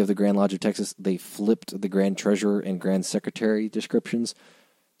Regalia of the Grand Lodge of Texas, they flipped the Grand Treasurer and Grand Secretary descriptions.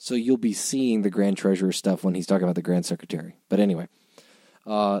 So you'll be seeing the Grand Treasurer stuff when he's talking about the Grand Secretary. But anyway,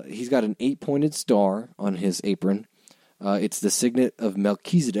 he's got an 8-pointed star on his apron. It's the signet of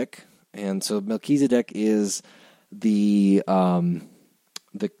Melchizedek. And so Melchizedek is the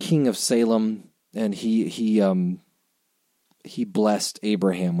king of Salem, and he blessed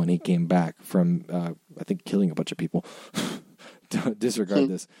Abraham when he came back from, I think, killing a bunch of people. Don't disregard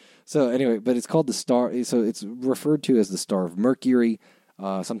this. So anyway, but it's called the star. So it's referred to as the Star of Mercury.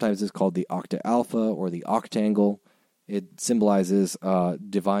 Sometimes it's called the Octa Alpha or the Octangle. It symbolizes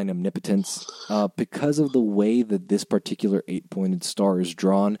divine omnipotence. Because of the way that this particular 8-pointed star is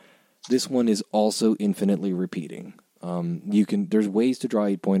drawn, this one is also infinitely repeating. There's ways to draw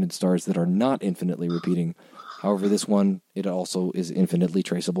 8-pointed stars that are not infinitely repeating. However, this one, it also is infinitely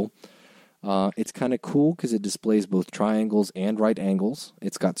traceable. It's kind of cool because it displays both triangles and right angles.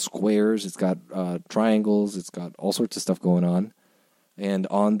 It's got squares, it's got triangles, it's got all sorts of stuff going on. And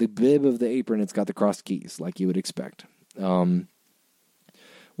on the bib of the apron, it's got the crossed keys, like you would expect. When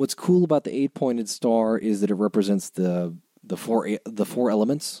What's cool about the 8-pointed star is that it represents the four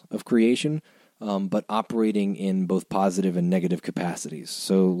elements of creation, but operating in both positive and negative capacities.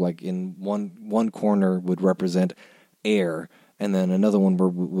 So, like in one corner would represent air, and then another one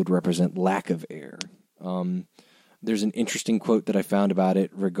would represent lack of air. There's an interesting quote that I found about it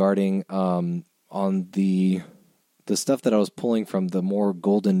regarding on the stuff that I was pulling from the more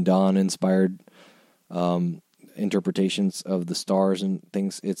Golden Dawn inspired interpretations of the stars and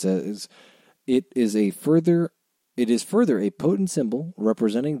things. It is further a potent symbol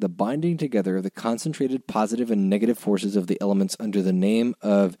representing the binding together of the concentrated positive and negative forces of the elements under the name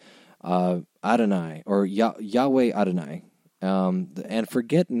of Adonai, or Yahweh Adonai. And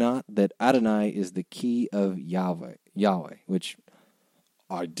forget not that Adonai is the key of Yahweh, which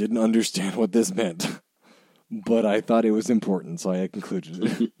I didn't understand what this meant, but I thought it was important, so I concluded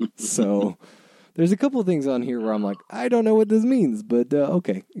it. So there's a couple of things on here where I'm like, I don't know what this means, but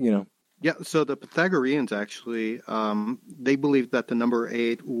okay, Yeah, so the Pythagoreans actually, they believed that the number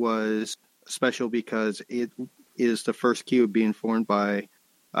 8 was special because it is the first cube being formed by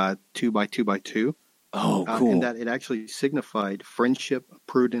 2 by 2 by 2. Oh, cool. And that it actually signified friendship,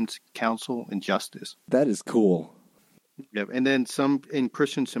 prudence, counsel, and justice. That is cool. Yeah, and then some in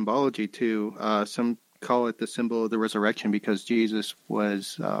Christian symbology too, some call it the symbol of the resurrection because Jesus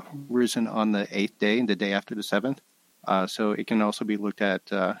was risen on the 8th day, the day after the 7th. So it can also be looked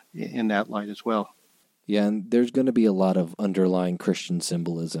at in that light as well. Yeah, and there's going to be a lot of underlying Christian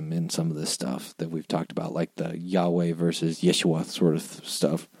symbolism in some of this stuff that we've talked about, like the Yahweh versus Yeshua sort of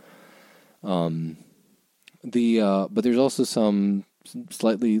stuff. But there's also some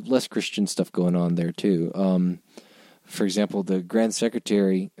slightly less Christian stuff going on there too. For example, the Grand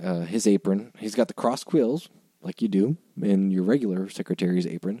Secretary, his apron, he's got the cross quills, like you do in your regular secretary's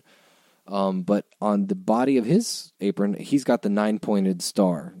apron. But on the body of his apron, he's got the 9-pointed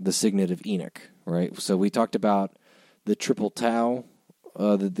star, the signet of Enoch, right? So we talked about the triple tau,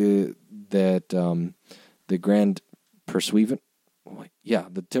 the Grand Persuivant. Yeah,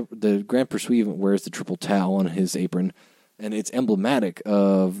 the Grand Persuivant wears the triple tau on his apron, and it's emblematic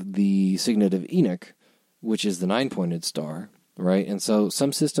of the signet of Enoch, which is the 9-pointed star, right? And so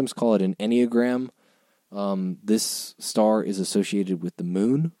some systems call it an enneagram. This star is associated with the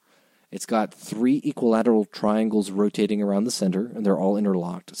moon. It's got 3 equilateral triangles rotating around the center, and they're all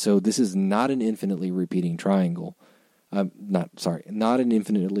interlocked. So this is not an infinitely repeating triangle. Not an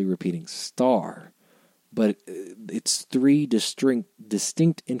infinitely repeating star. But it's 3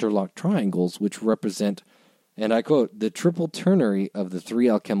 distinct interlocked triangles which represent, and I quote, the triple ternary of the 3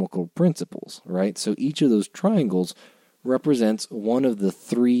 alchemical principles, right? So each of those triangles represents one of the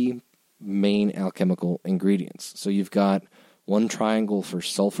 3 main alchemical ingredients. So you've got 1 triangle for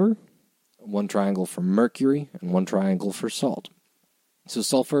sulfur, 1 triangle for mercury, and 1 triangle for salt. So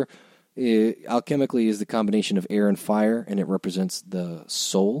sulfur alchemically is the combination of air and fire, and it represents the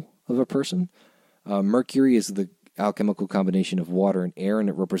soul of a person. Mercury is the alchemical combination of water and air, and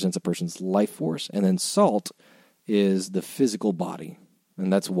it represents a person's life force. And then salt is the physical body,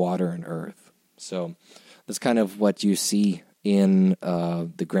 and that's water and earth. So that's kind of what you see in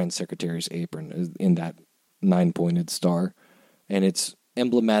the Grand Secretary's apron, in that 9-pointed star. And it's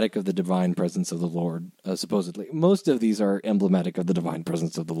emblematic of the divine presence of the Lord, supposedly. Most of these are emblematic of the divine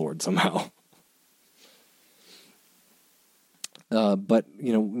presence of the Lord somehow. But,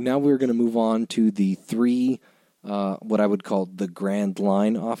 now we're going to move on to the 3, what I would call the Grand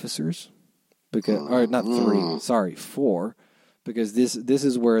Line officers. Or not 3, sorry, 4. Because this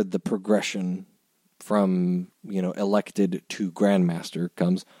is where the progression from, elected to Grand Master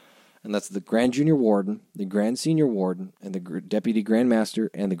comes. And that's the Grand Junior Warden, the Grand Senior Warden, and the Deputy Grand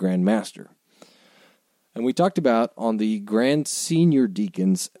Master, and the Grand Master. And we talked about on the Grand Senior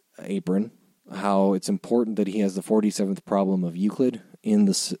Deacon's apron how it's important that he has the 47th problem of Euclid in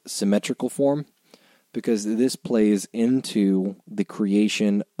the symmetrical form, because this plays into the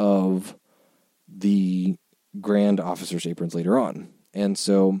creation of the Grand Officer's aprons later on. And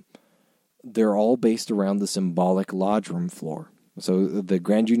so they're all based around the symbolic lodge room floor. So the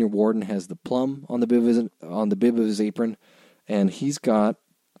Grand Junior Warden has the plum on the bib of his apron, and he's got,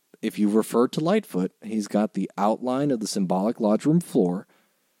 if you refer to Lightfoot, he's got the outline of the symbolic lodge room floor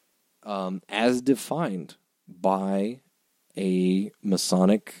as defined by a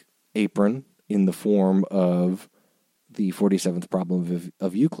Masonic apron in the form of the 47th problem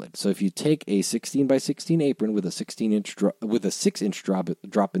of Euclid. So if you take a 16 by 16 apron with a 6-inch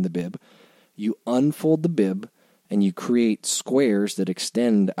drop in the bib, you unfold the bib and you create squares that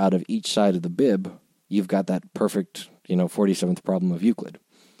extend out of each side of the bib, you've got that perfect, 47th problem of Euclid.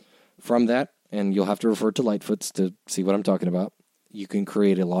 From that, and you'll have to refer to Lightfoot's to see what I'm talking about, you can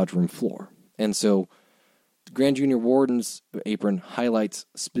create a lodge room floor. And so Grand Junior Warden's apron highlights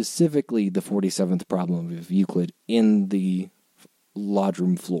specifically the 47th problem of Euclid in the lodge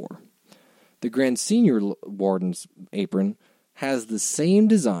room floor. The Grand Senior Warden's apron has the same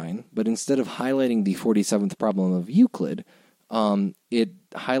design, but instead of highlighting the 47th problem of Euclid, it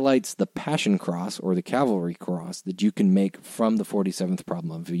highlights the Passion Cross or the Cavalry Cross that you can make from the 47th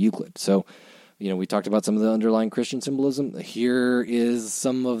problem of Euclid. So, we talked about some of the underlying Christian symbolism. Here is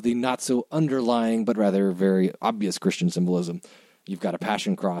some of the not so underlying, but rather very obvious Christian symbolism. You've got a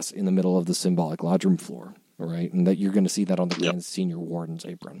Passion Cross in the middle of the symbolic lodge room floor, right? And that you're going to see that on the Grand Senior Warden's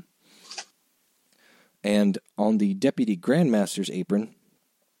apron. And on the Deputy Grandmaster's apron,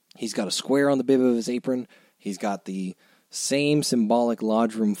 he's got a square on the bib of his apron. He's got the same symbolic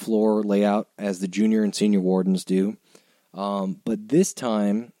lodge room floor layout as the Junior and Senior Wardens do. But this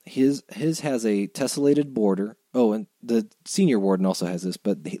time, his has a tessellated border. Oh, and the Senior Warden also has this,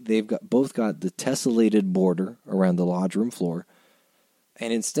 but they've both got the tessellated border around the lodge room floor.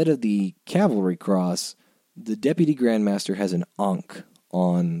 And instead of the Cavalry Cross, the Deputy Grandmaster has an Ankh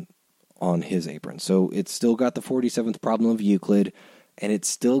on his apron. So it's still got the 47th problem of Euclid, and it's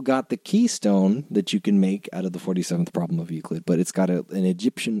still got the keystone that you can make out of the 47th problem of Euclid, but it's got an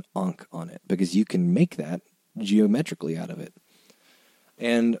Egyptian Ankh on it, because you can make that geometrically out of it.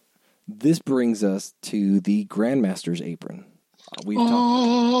 And this brings us to the Grandmaster's apron. We've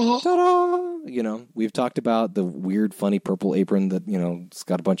talked about the weird, funny purple apron that, it's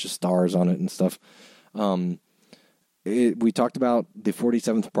got a bunch of stars on it and stuff. We talked about the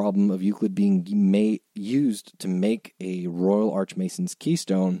 47th problem of Euclid being used to make a Royal Archmason's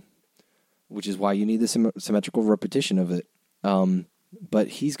keystone, which is why you need the symmetrical repetition of it. But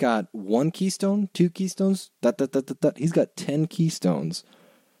he's got one keystone, two keystones, he's got 10 keystones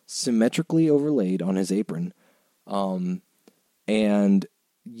symmetrically overlaid on his apron. And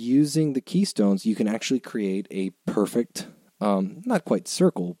using the keystones, you can actually create a perfect, not quite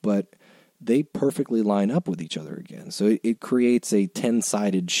circle, but they perfectly line up with each other again. So it creates a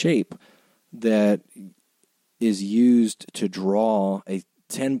 10-sided shape that is used to draw a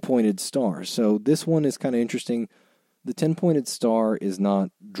 10-pointed star. So this one is kind of interesting. The 10-pointed star is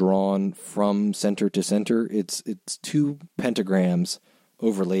not drawn from center to center. It's two pentagrams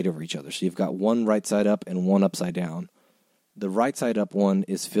overlaid over each other. So you've got one right side up and one upside down. The right side up one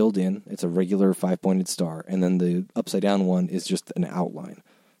is filled in. It's a regular 5-pointed star. And then the upside down one is just an outline.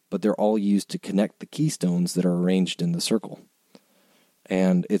 But they're all used to connect the keystones that are arranged in the circle.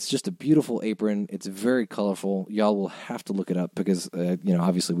 And it's just a beautiful apron. It's very colorful. Y'all will have to look it up because,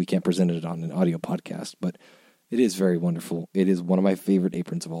 obviously we can't present it on an audio podcast, but it is very wonderful. It is one of my favorite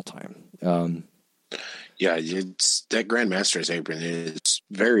aprons of all time. It's that Grandmaster's apron is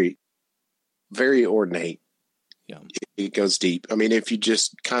very, very ornate. Yeah, it goes deep. I mean, if you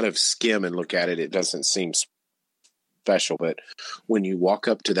just kind of skim and look at it, it doesn't seem special. But when you walk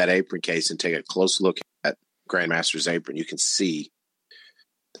up to that apron case and take a close look at Grandmaster's apron, you can see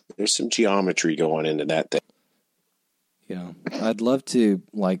there's some geometry going into that thing. Yeah, I'd love to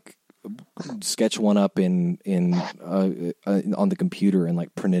sketch one up on the computer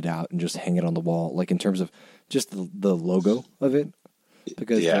and print it out and just hang it on the wall, in terms of just the logo of it,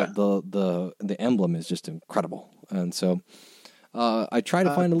 because the emblem is just incredible. And so I try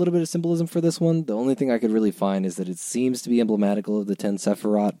to find a little bit of symbolism for this one. The only thing I could really find is that it seems to be emblematical of the 10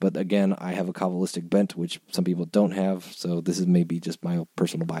 Sephirot, but again, I have a Kabbalistic bent, which some people don't have, so this is maybe just my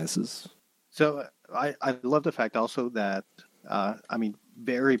personal biases. So I love the fact also that,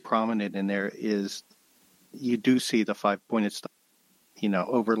 very prominent in there is you do see the 5-pointed stuff,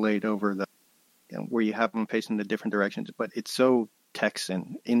 overlaid over the, where you have them facing the different directions, but it's so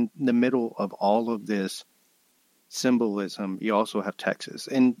Texan. In the middle of all of this symbolism, you also have Texas.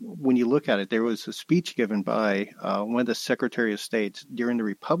 And when you look at it, there was a speech given by one of the Secretary of States during the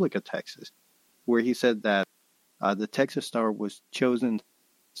Republic of Texas, where he said that the Texas Star was chosen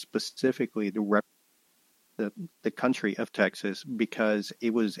specifically to represent the country of Texas because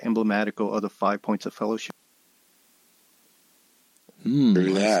it was emblematical of the 5 points of fellowship.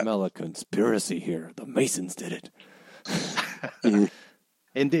 I smell a conspiracy here. The Masons did it.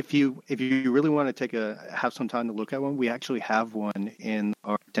 And if you really want to have some time to look at one, we actually have one in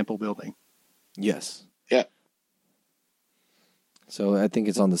our temple building. Yes. Yeah. So I think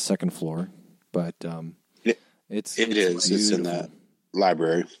it's on the second floor, but it's beautiful. It's in that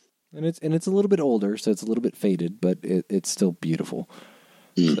library. And it's a little bit older, so it's a little bit faded, but it's still beautiful.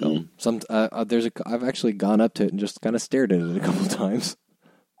 Mm-hmm. So I've actually gone up to it and just kind of stared at it a couple of times.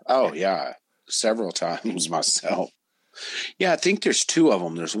 Oh yeah, several times myself. Yeah, I think there's two of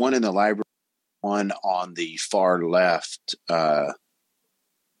them. There's one in the library, one on the far left in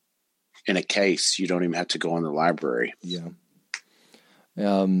a case. You don't even have to go in the library. Yeah.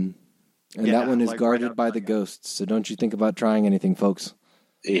 And that one is guarded by the ghosts, so don't you think about trying anything, folks.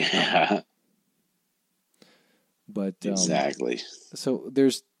 Yeah. But exactly. So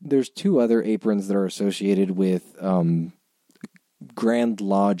there's two other aprons that are associated with Grand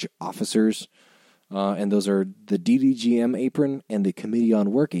Lodge officers, and those are the DDGM apron and the Committee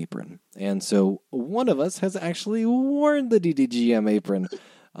on Work apron. And so one of us has actually worn the DDGM apron.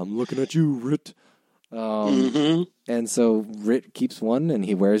 I'm looking at you, Rhit. And so Rhit keeps one, and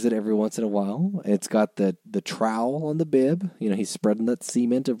he wears it every once in a while. It's got the trowel on the bib. You know, he's spreading that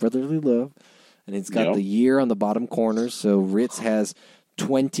cement of brotherly love. And it's got the year on the bottom corners. So Rhit's has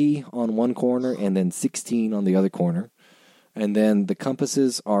 20 on one corner and then 16 on the other corner. And then the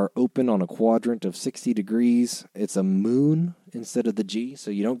compasses are open on a quadrant of 60 degrees. It's a moon instead of the G.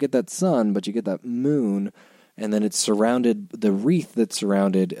 So you don't get that sun, but you get that moon. And then it's surrounded, the wreath that's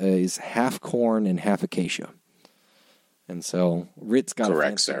surrounded is half corn and half acacia. And so Rhit's got a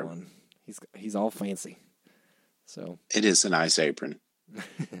fancy one. He's all fancy. So it is a nice apron.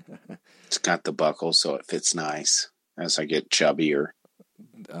 It's got the buckle, so it fits nice as I get chubbier.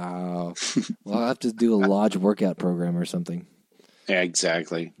 Well, I'll have to do a lodge workout program or something. Yeah,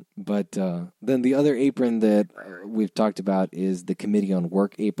 exactly. But then the other apron that we've talked about is the Committee on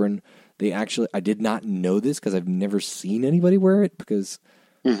Work apron. I did not know this because I've never seen anybody wear it, because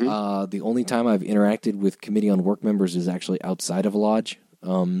the only time I've interacted with Committee on Work members is actually outside of a lodge.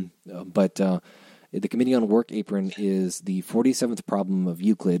 The Committee on Work apron is the 47th problem of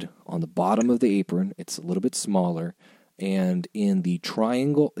Euclid on the bottom of the apron. It's a little bit smaller. And in the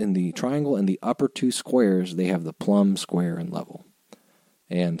triangle and the upper two squares, they have the plumb, square, and level.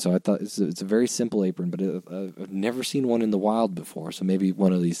 And so I thought it's a very simple apron, but I've never seen one in the wild before. So maybe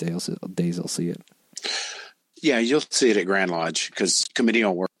one of these days I'll see it. Yeah, you'll see it at Grand Lodge, because Committee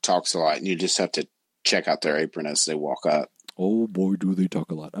on Work talks a lot, and you just have to check out their apron as they walk up. Oh boy, do they talk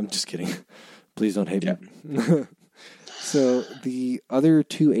a lot. I'm just kidding. Please don't hate me. So the other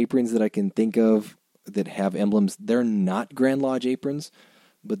two aprons that I can think of that have emblems, they're not Grand Lodge aprons,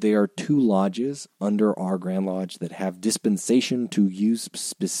 but they are two lodges under our Grand Lodge that have dispensation to use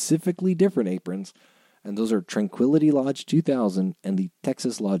specifically different aprons, and those are Tranquility Lodge 2000 and the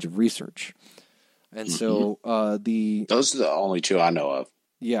Texas Lodge of Research. And so those are the only two I know of.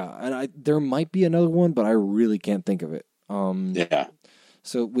 Yeah, and there might be another one, but I really can't think of it. Yeah.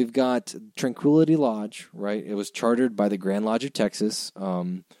 So we've got Tranquility Lodge, right? It was chartered by the Grand Lodge of Texas.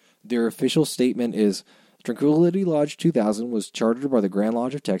 Their official statement is, Tranquility Lodge 2000 was chartered by the Grand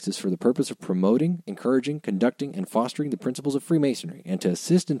Lodge of Texas for the purpose of promoting, encouraging, conducting, and fostering the principles of Freemasonry, and to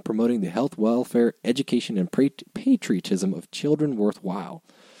assist in promoting the health, welfare, education, and patriotism of children worthwhile.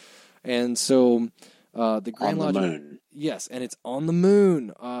 And so the Grand Lodge... On the moon. Yes, and it's on the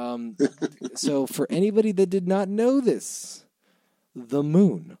moon. So for anybody that did not know this, the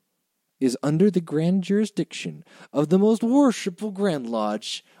moon is under the grand jurisdiction of the most worshipful Grand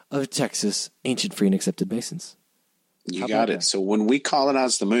Lodge of Texas, ancient, free, and accepted Masons. You got it. So when we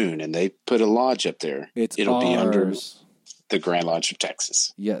colonize the moon and they put a lodge up there, it'll be under the Grand Lodge of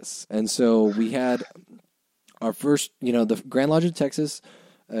Texas. Yes. And so we had our first, the Grand Lodge of Texas,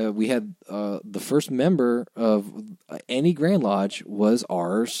 we had the first member of any Grand Lodge was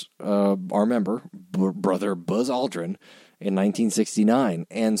our member, Brother Buzz Aldrin, in 1969.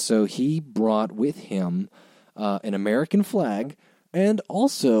 And so he brought with him an American flag and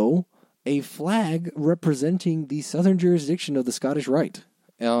also a flag representing the southern jurisdiction of the Scottish Rite.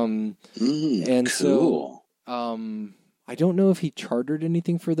 And cool. So I don't know if he chartered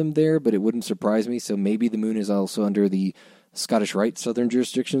anything for them there, but it wouldn't surprise me. So maybe the moon is also under the Scottish Rite Southern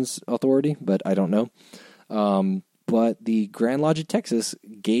Jurisdictions Authority, but I don't know. But the Grand Lodge of Texas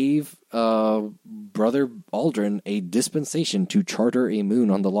gave Brother Aldrin a dispensation to charter a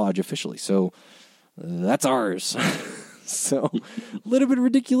moon on the lodge officially. So that's ours. So a little bit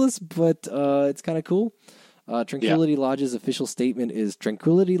ridiculous, but it's kind of cool. Tranquility Lodge's official statement is,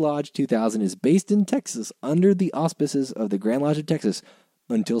 Tranquility Lodge 2000 is based in Texas under the auspices of the Grand Lodge of Texas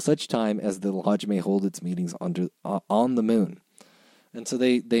until such time as the lodge may hold its meetings on the moon. And so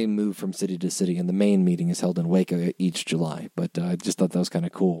they move from city to city, and the main meeting is held in Waco each July. But I just thought that was kind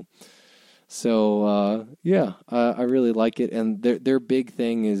of cool. So, I really like it. And their big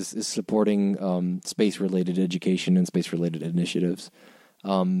thing is supporting space-related education and space-related initiatives.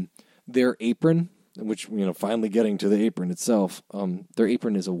 Their apron, which, finally getting to the apron itself, their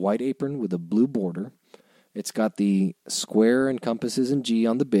apron is a white apron with a blue border. It's got the square and compasses and G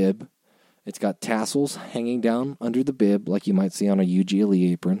on the bib. It's got tassels hanging down under the bib like you might see on a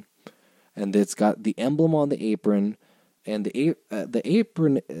UGLE apron. and it's got the emblem on the apron, and the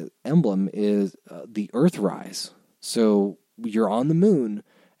apron emblem is the Earthrise. So you're on the moon,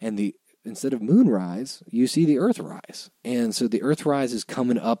 and instead of moonrise, you see the Earthrise. And so the Earthrise is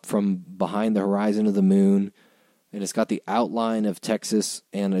coming up from behind the horizon of the moon, and it's got the outline of Texas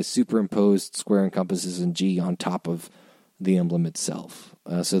and a superimposed square and compasses and G on top of the emblem itself.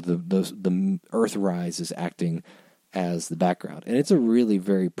 So the Earthrise is acting as the background. And it's a really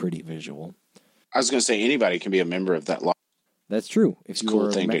very pretty visual. I was going to say anybody can be a member of that lodge. That's true. It's a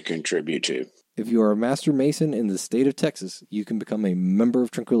cool thing to contribute to. If you are a Master Mason in the state of Texas, you can become a member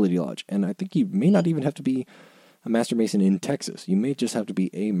of Tranquility Lodge. And I think you may not even have to be a Master Mason in Texas. You may just have to be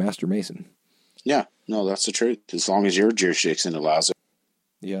a Master Mason. Yeah, no, that's the truth. As long as your jurisdiction allows it.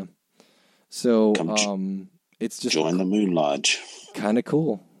 Yeah. So it's just join the Moon Lodge. Kind of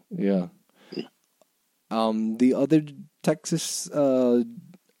cool. Yeah. The other Texas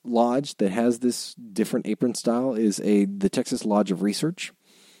lodge that has this different apron style is the Texas Lodge of Research.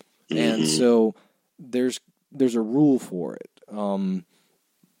 And so there's a rule for it. When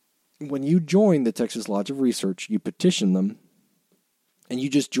you join the Texas Lodge of Research, you petition them, and you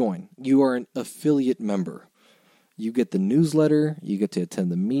just join. You are an affiliate member. You get the newsletter, you get to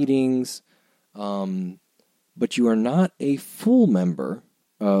attend the meetings, but you are not a full member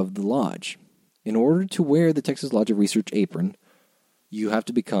of the lodge. In order to wear the Texas Lodge of Research apron, you have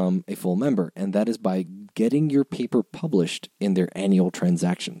to become a full member, and that is by getting your paper published in their annual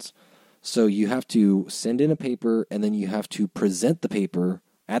transactions. So you have to send in a paper, and then you have to present the paper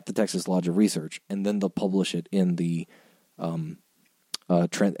at the Texas Lodge of Research, and then they'll publish it in the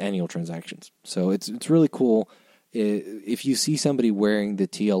annual transactions. So it's really cool. If you see somebody wearing the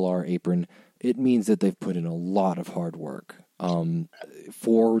TLR apron, it means that they've put in a lot of hard work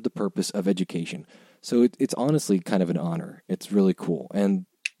for the purpose of education. So it's honestly kind of an honor. It's really cool. And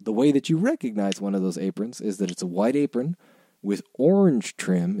the way that you recognize one of those aprons is that it's a white apron with orange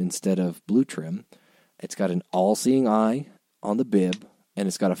trim instead of blue trim. It's got an all-seeing eye on the bib, and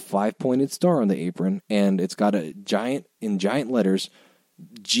it's got a 5-pointed star on the apron, and it's got in giant letters,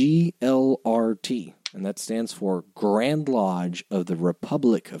 GLRT, and that stands for Grand Lodge of the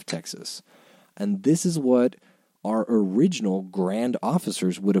Republic of Texas. And this is what our original grand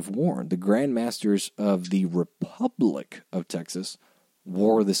officers would have worn. The Grand Masters of the Republic of Texas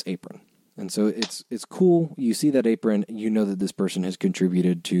wore this apron. And so it's cool. You see that apron, you know that this person has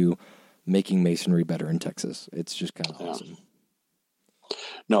contributed to making Masonry better in Texas. It's just kind of awesome.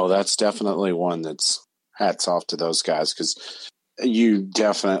 No, that's definitely one that's hats off to those guys, because you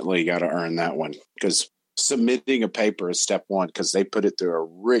definitely got to earn that one, because submitting a paper is step one, because they put it through a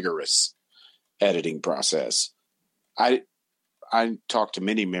rigorous editing process. I talked to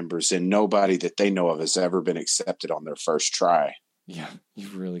many members, and nobody that they know of has ever been accepted on their first try. Yeah,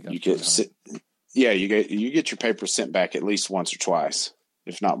 you've really got. You get your paper sent back at least once or twice,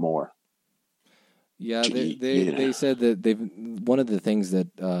 if not more. Yeah, they said that one of the things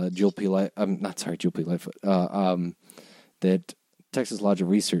that that Texas Lodge of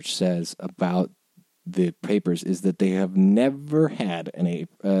Research says about the papers is that they have never had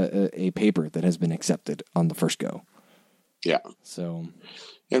a paper that has been accepted on the first go. Yeah. So,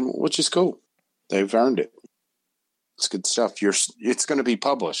 and which is cool. They've earned it. It's good stuff. It's going to be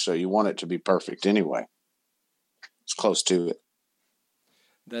published, so you want it to be perfect anyway. It's close to it.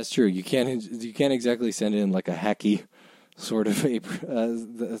 That's true. You can't exactly send in like a hacky sort of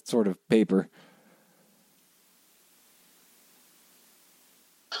paper.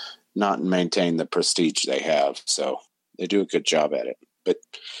 Not maintain the prestige they have, so they do a good job at it. But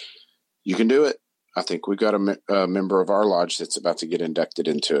you can do it. I think we've got a member of our lodge that's about to get inducted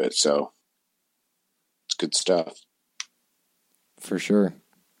into it, so it's good stuff. For sure.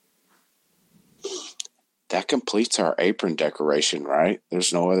 That completes our apron decoration, right?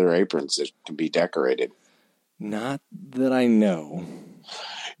 There's no other aprons that can be decorated. Not that I know.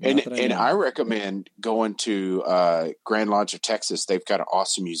 I recommend going to Grand Lodge of Texas. They've got an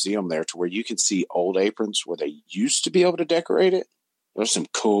awesome museum there to where you can see old aprons where they used to be able to decorate it. There's some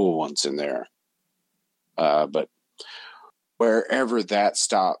cool ones in there. But wherever that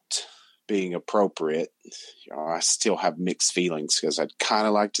stopped being appropriate, I still have mixed feelings, because I'd kind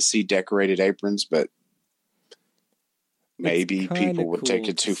of like to see decorated aprons, but maybe people would take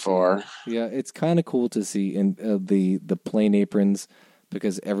it too far. Yeah, it's kind of cool to see in the plain aprons,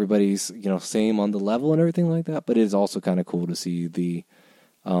 because everybody's same on the level and everything like that. But it is also kind of cool to see the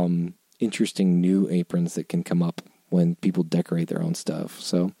interesting new aprons that can come up when people decorate their own stuff.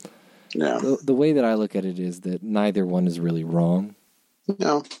 So yeah, the way that I look at it is that neither one is really wrong.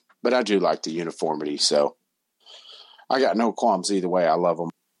 No, but I do like the uniformity, so I got no qualms either way. I love them.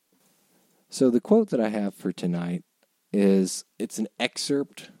 So the quote that I have for tonight it's an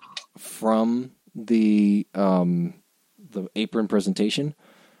excerpt from the apron presentation.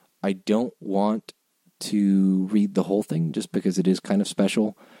 I don't want to read the whole thing just because it is kind of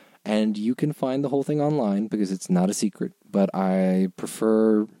special, and you can find the whole thing online because it's not a secret, but I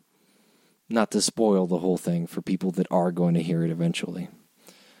prefer not to spoil the whole thing for people that are going to hear it eventually.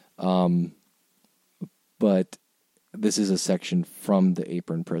 But this is a section from the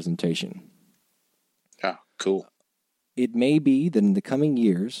apron presentation. Yeah, cool. It may be that in the coming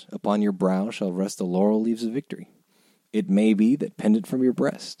years, upon your brow shall rest the laurel leaves of victory. It may be that pendant from your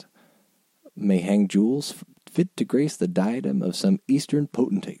breast may hang jewels fit to grace the diadem of some eastern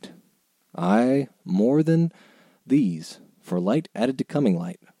potentate. Aye, more than these, for light added to coming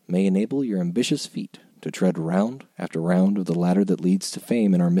light, may enable your ambitious feet to tread round after round of the ladder that leads to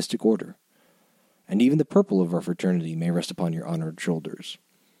fame in our mystic order. And even the purple of our fraternity may rest upon your honored shoulders.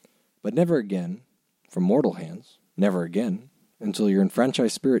 But never again, from mortal hands, never again, until your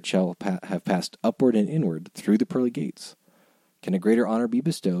enfranchised spirit shall have passed upward and inward through the pearly gates, can a greater honor be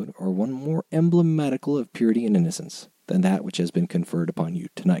bestowed, or one more emblematical of purity and innocence, than that which has been conferred upon you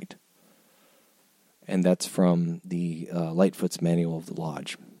tonight. And that's from the Lightfoot's Manual of the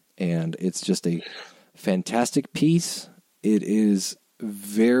Lodge. And it's just a fantastic piece. It is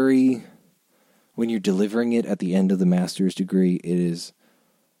very, when you're delivering it at the end of the master's degree, it is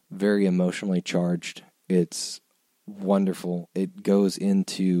very emotionally charged. It's wonderful. It goes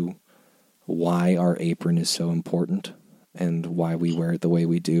into why our apron is so important and why we wear it the way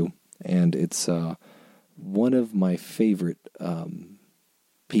we do. And it's one of my favorite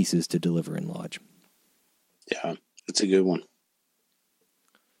pieces to deliver in Lodge. Yeah, it's a good one.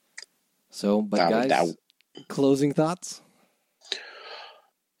 So, but guys, closing thoughts?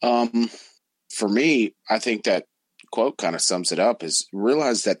 For me, I think that quote kind of sums it up, is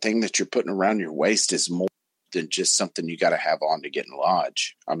realize that thing that you're putting around your waist is more than just something you got to have on to get in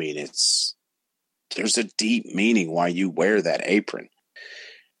Lodge. I mean, there's a deep meaning why you wear that apron.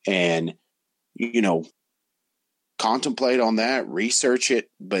 And, contemplate on that, research it,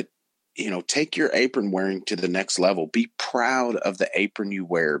 but, take your apron wearing to the next level. Be proud of the apron you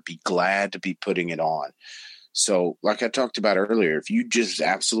wear. Be glad to be putting it on. So, like I talked about earlier, if you just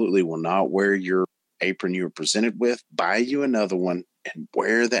absolutely will not wear your apron you were presented with, buy you another one and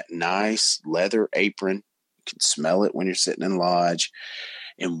wear that nice leather apron. You can smell it when you're sitting in Lodge,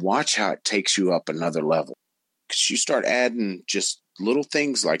 and watch how it takes you up another level. Because you start adding just little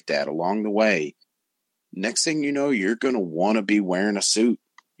things like that along the way. Next thing you know, you're going to want to be wearing a suit.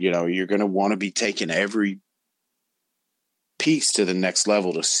 You're going to want to be taking every piece to the next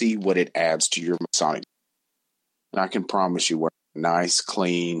level to see what it adds to your Masonic. And I can promise you, wearing a nice,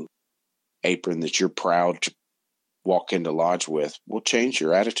 clean apron that you're proud to walk into Lodge with will change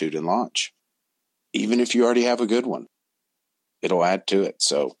your attitude in Lodge. Even if you already have a good one, it'll add to it.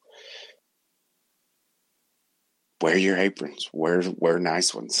 So wear your aprons, wear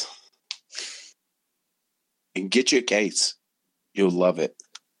nice ones, and get you a case. You'll love it.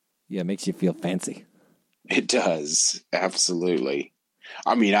 Yeah, it makes you feel fancy. It does. Absolutely.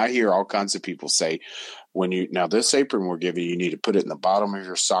 I mean, I hear all kinds of people say, now this apron we're giving you, need to put it in the bottom of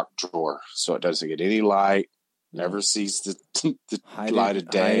your sock drawer so it doesn't get any light, never sees the light of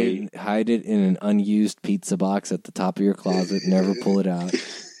day. Hide it in an unused pizza box at the top of your closet. Never pull it out.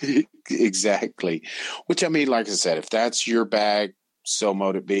 Exactly. Which, I mean, like I said, if that's your bag, so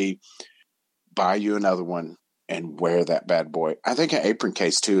mote it be. Buy you another one and wear that bad boy. I think an apron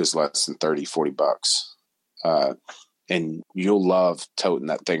case, too, is less than $30-40. And you'll love toting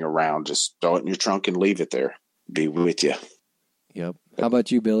that thing around. Just throw it in your trunk and leave it there. Be with you. Yep. How about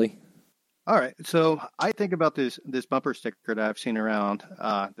you, Billy? All right. So I think about this bumper sticker that I've seen around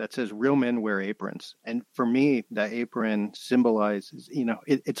that says "Real men wear aprons." And for me, that apron symbolizes,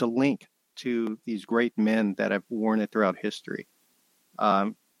 it's a link to these great men that have worn it throughout history.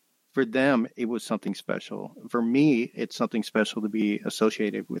 For them, it was something special. For me, it's something special to be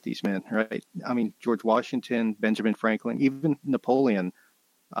associated with these men, right? I mean, George Washington, Benjamin Franklin, even Napoleon,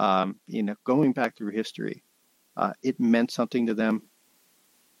 going back through history, it meant something to them.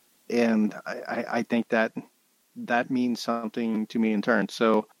 And I think that means something to me in turn.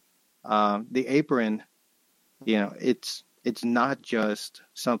 So the apron, it's not just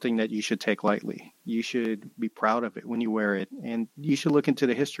something that you should take lightly. You should be proud of it when you wear it. And you should look into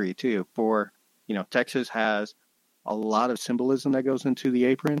the history, too. For, Texas has a lot of symbolism that goes into the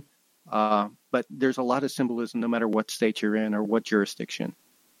apron. But there's a lot of symbolism no matter what state you're in or what jurisdiction.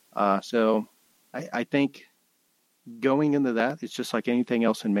 So I think going into that, it's just like anything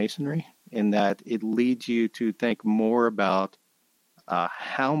else in Masonry, in that it leads you to think more about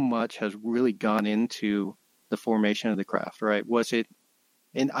how much has really gone into the formation of the craft, right? Was it,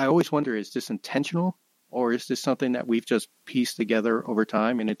 and I always wonder, is this intentional or is this something that we've just pieced together over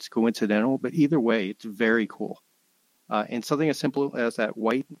time and it's coincidental? But either way, it's very cool. And something as simple as that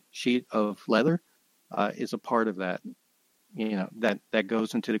white sheet of leather is a part of that, that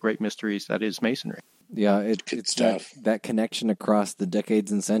goes into the great mysteries that is Masonry. Yeah, it's that connection across the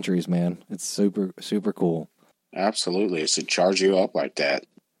decades and centuries, man. It's super, super cool. Absolutely. It's to charge you up like that,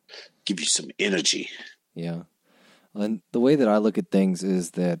 give you some energy. Yeah. And the way that I look at things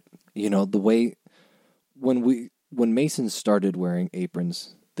is that, the way when Masons started wearing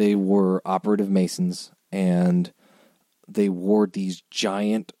aprons, they were operative Masons and they wore these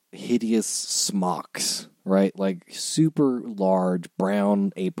giant, hideous smocks, right? Like super large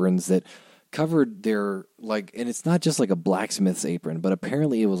brown aprons that covered their, and it's not just like a blacksmith's apron, but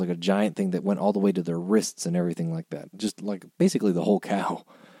apparently it was like a giant thing that went all the way to their wrists and everything like that. Just like basically the whole cow.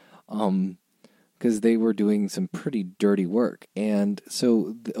 Because they were doing some pretty dirty work. And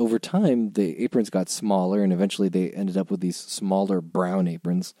so over time, the aprons got smaller, and eventually they ended up with these smaller brown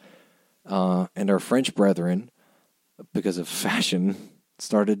aprons. And our French brethren, because of fashion,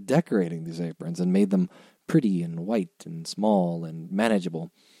 started decorating these aprons and made them pretty and white and small and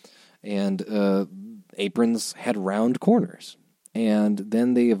manageable. And aprons had round corners. And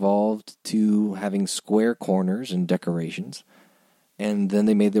then they evolved to having square corners and decorations. And then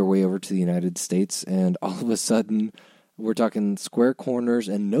they made their way over to the United States, and all of a sudden, we're talking square corners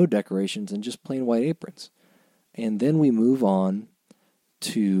and no decorations and just plain white aprons. And then we move on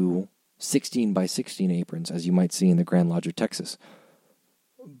to 16 by 16 aprons, as you might see in the Grand Lodge of Texas.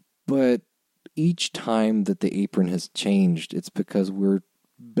 But each time that the apron has changed, it's because we're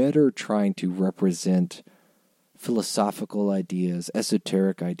better trying to represent philosophical ideas,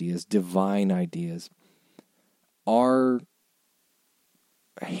 esoteric ideas, divine ideas. Our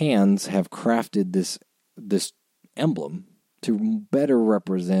hands have crafted this emblem to better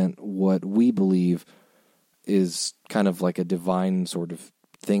represent what we believe is kind of like a divine sort of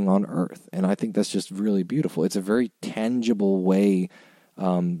thing on earth. And I think that's just really beautiful. It's a very tangible way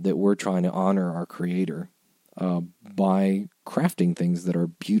that we're trying to honor our Creator by crafting things that are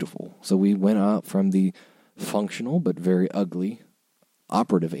beautiful. So we went up from the functional but very ugly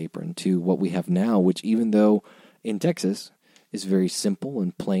operative apron to what we have now, which even though in Texas is very simple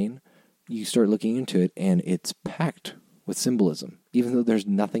and plain, you start looking into it and it's packed with symbolism, even though there's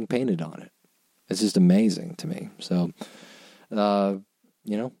nothing painted on it. It's just amazing to me. So,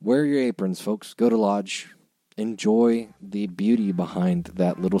 wear your aprons, folks. Go to Lodge. Enjoy the beauty behind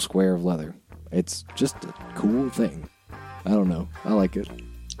that little square of leather. It's just a cool thing. I don't know. I like it.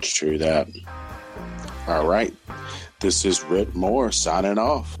 It's true that. All right. This is Rhit Moore signing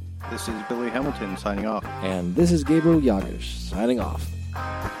off. This is Billy Hamilton signing off. And this is Gabriel Jagush signing off.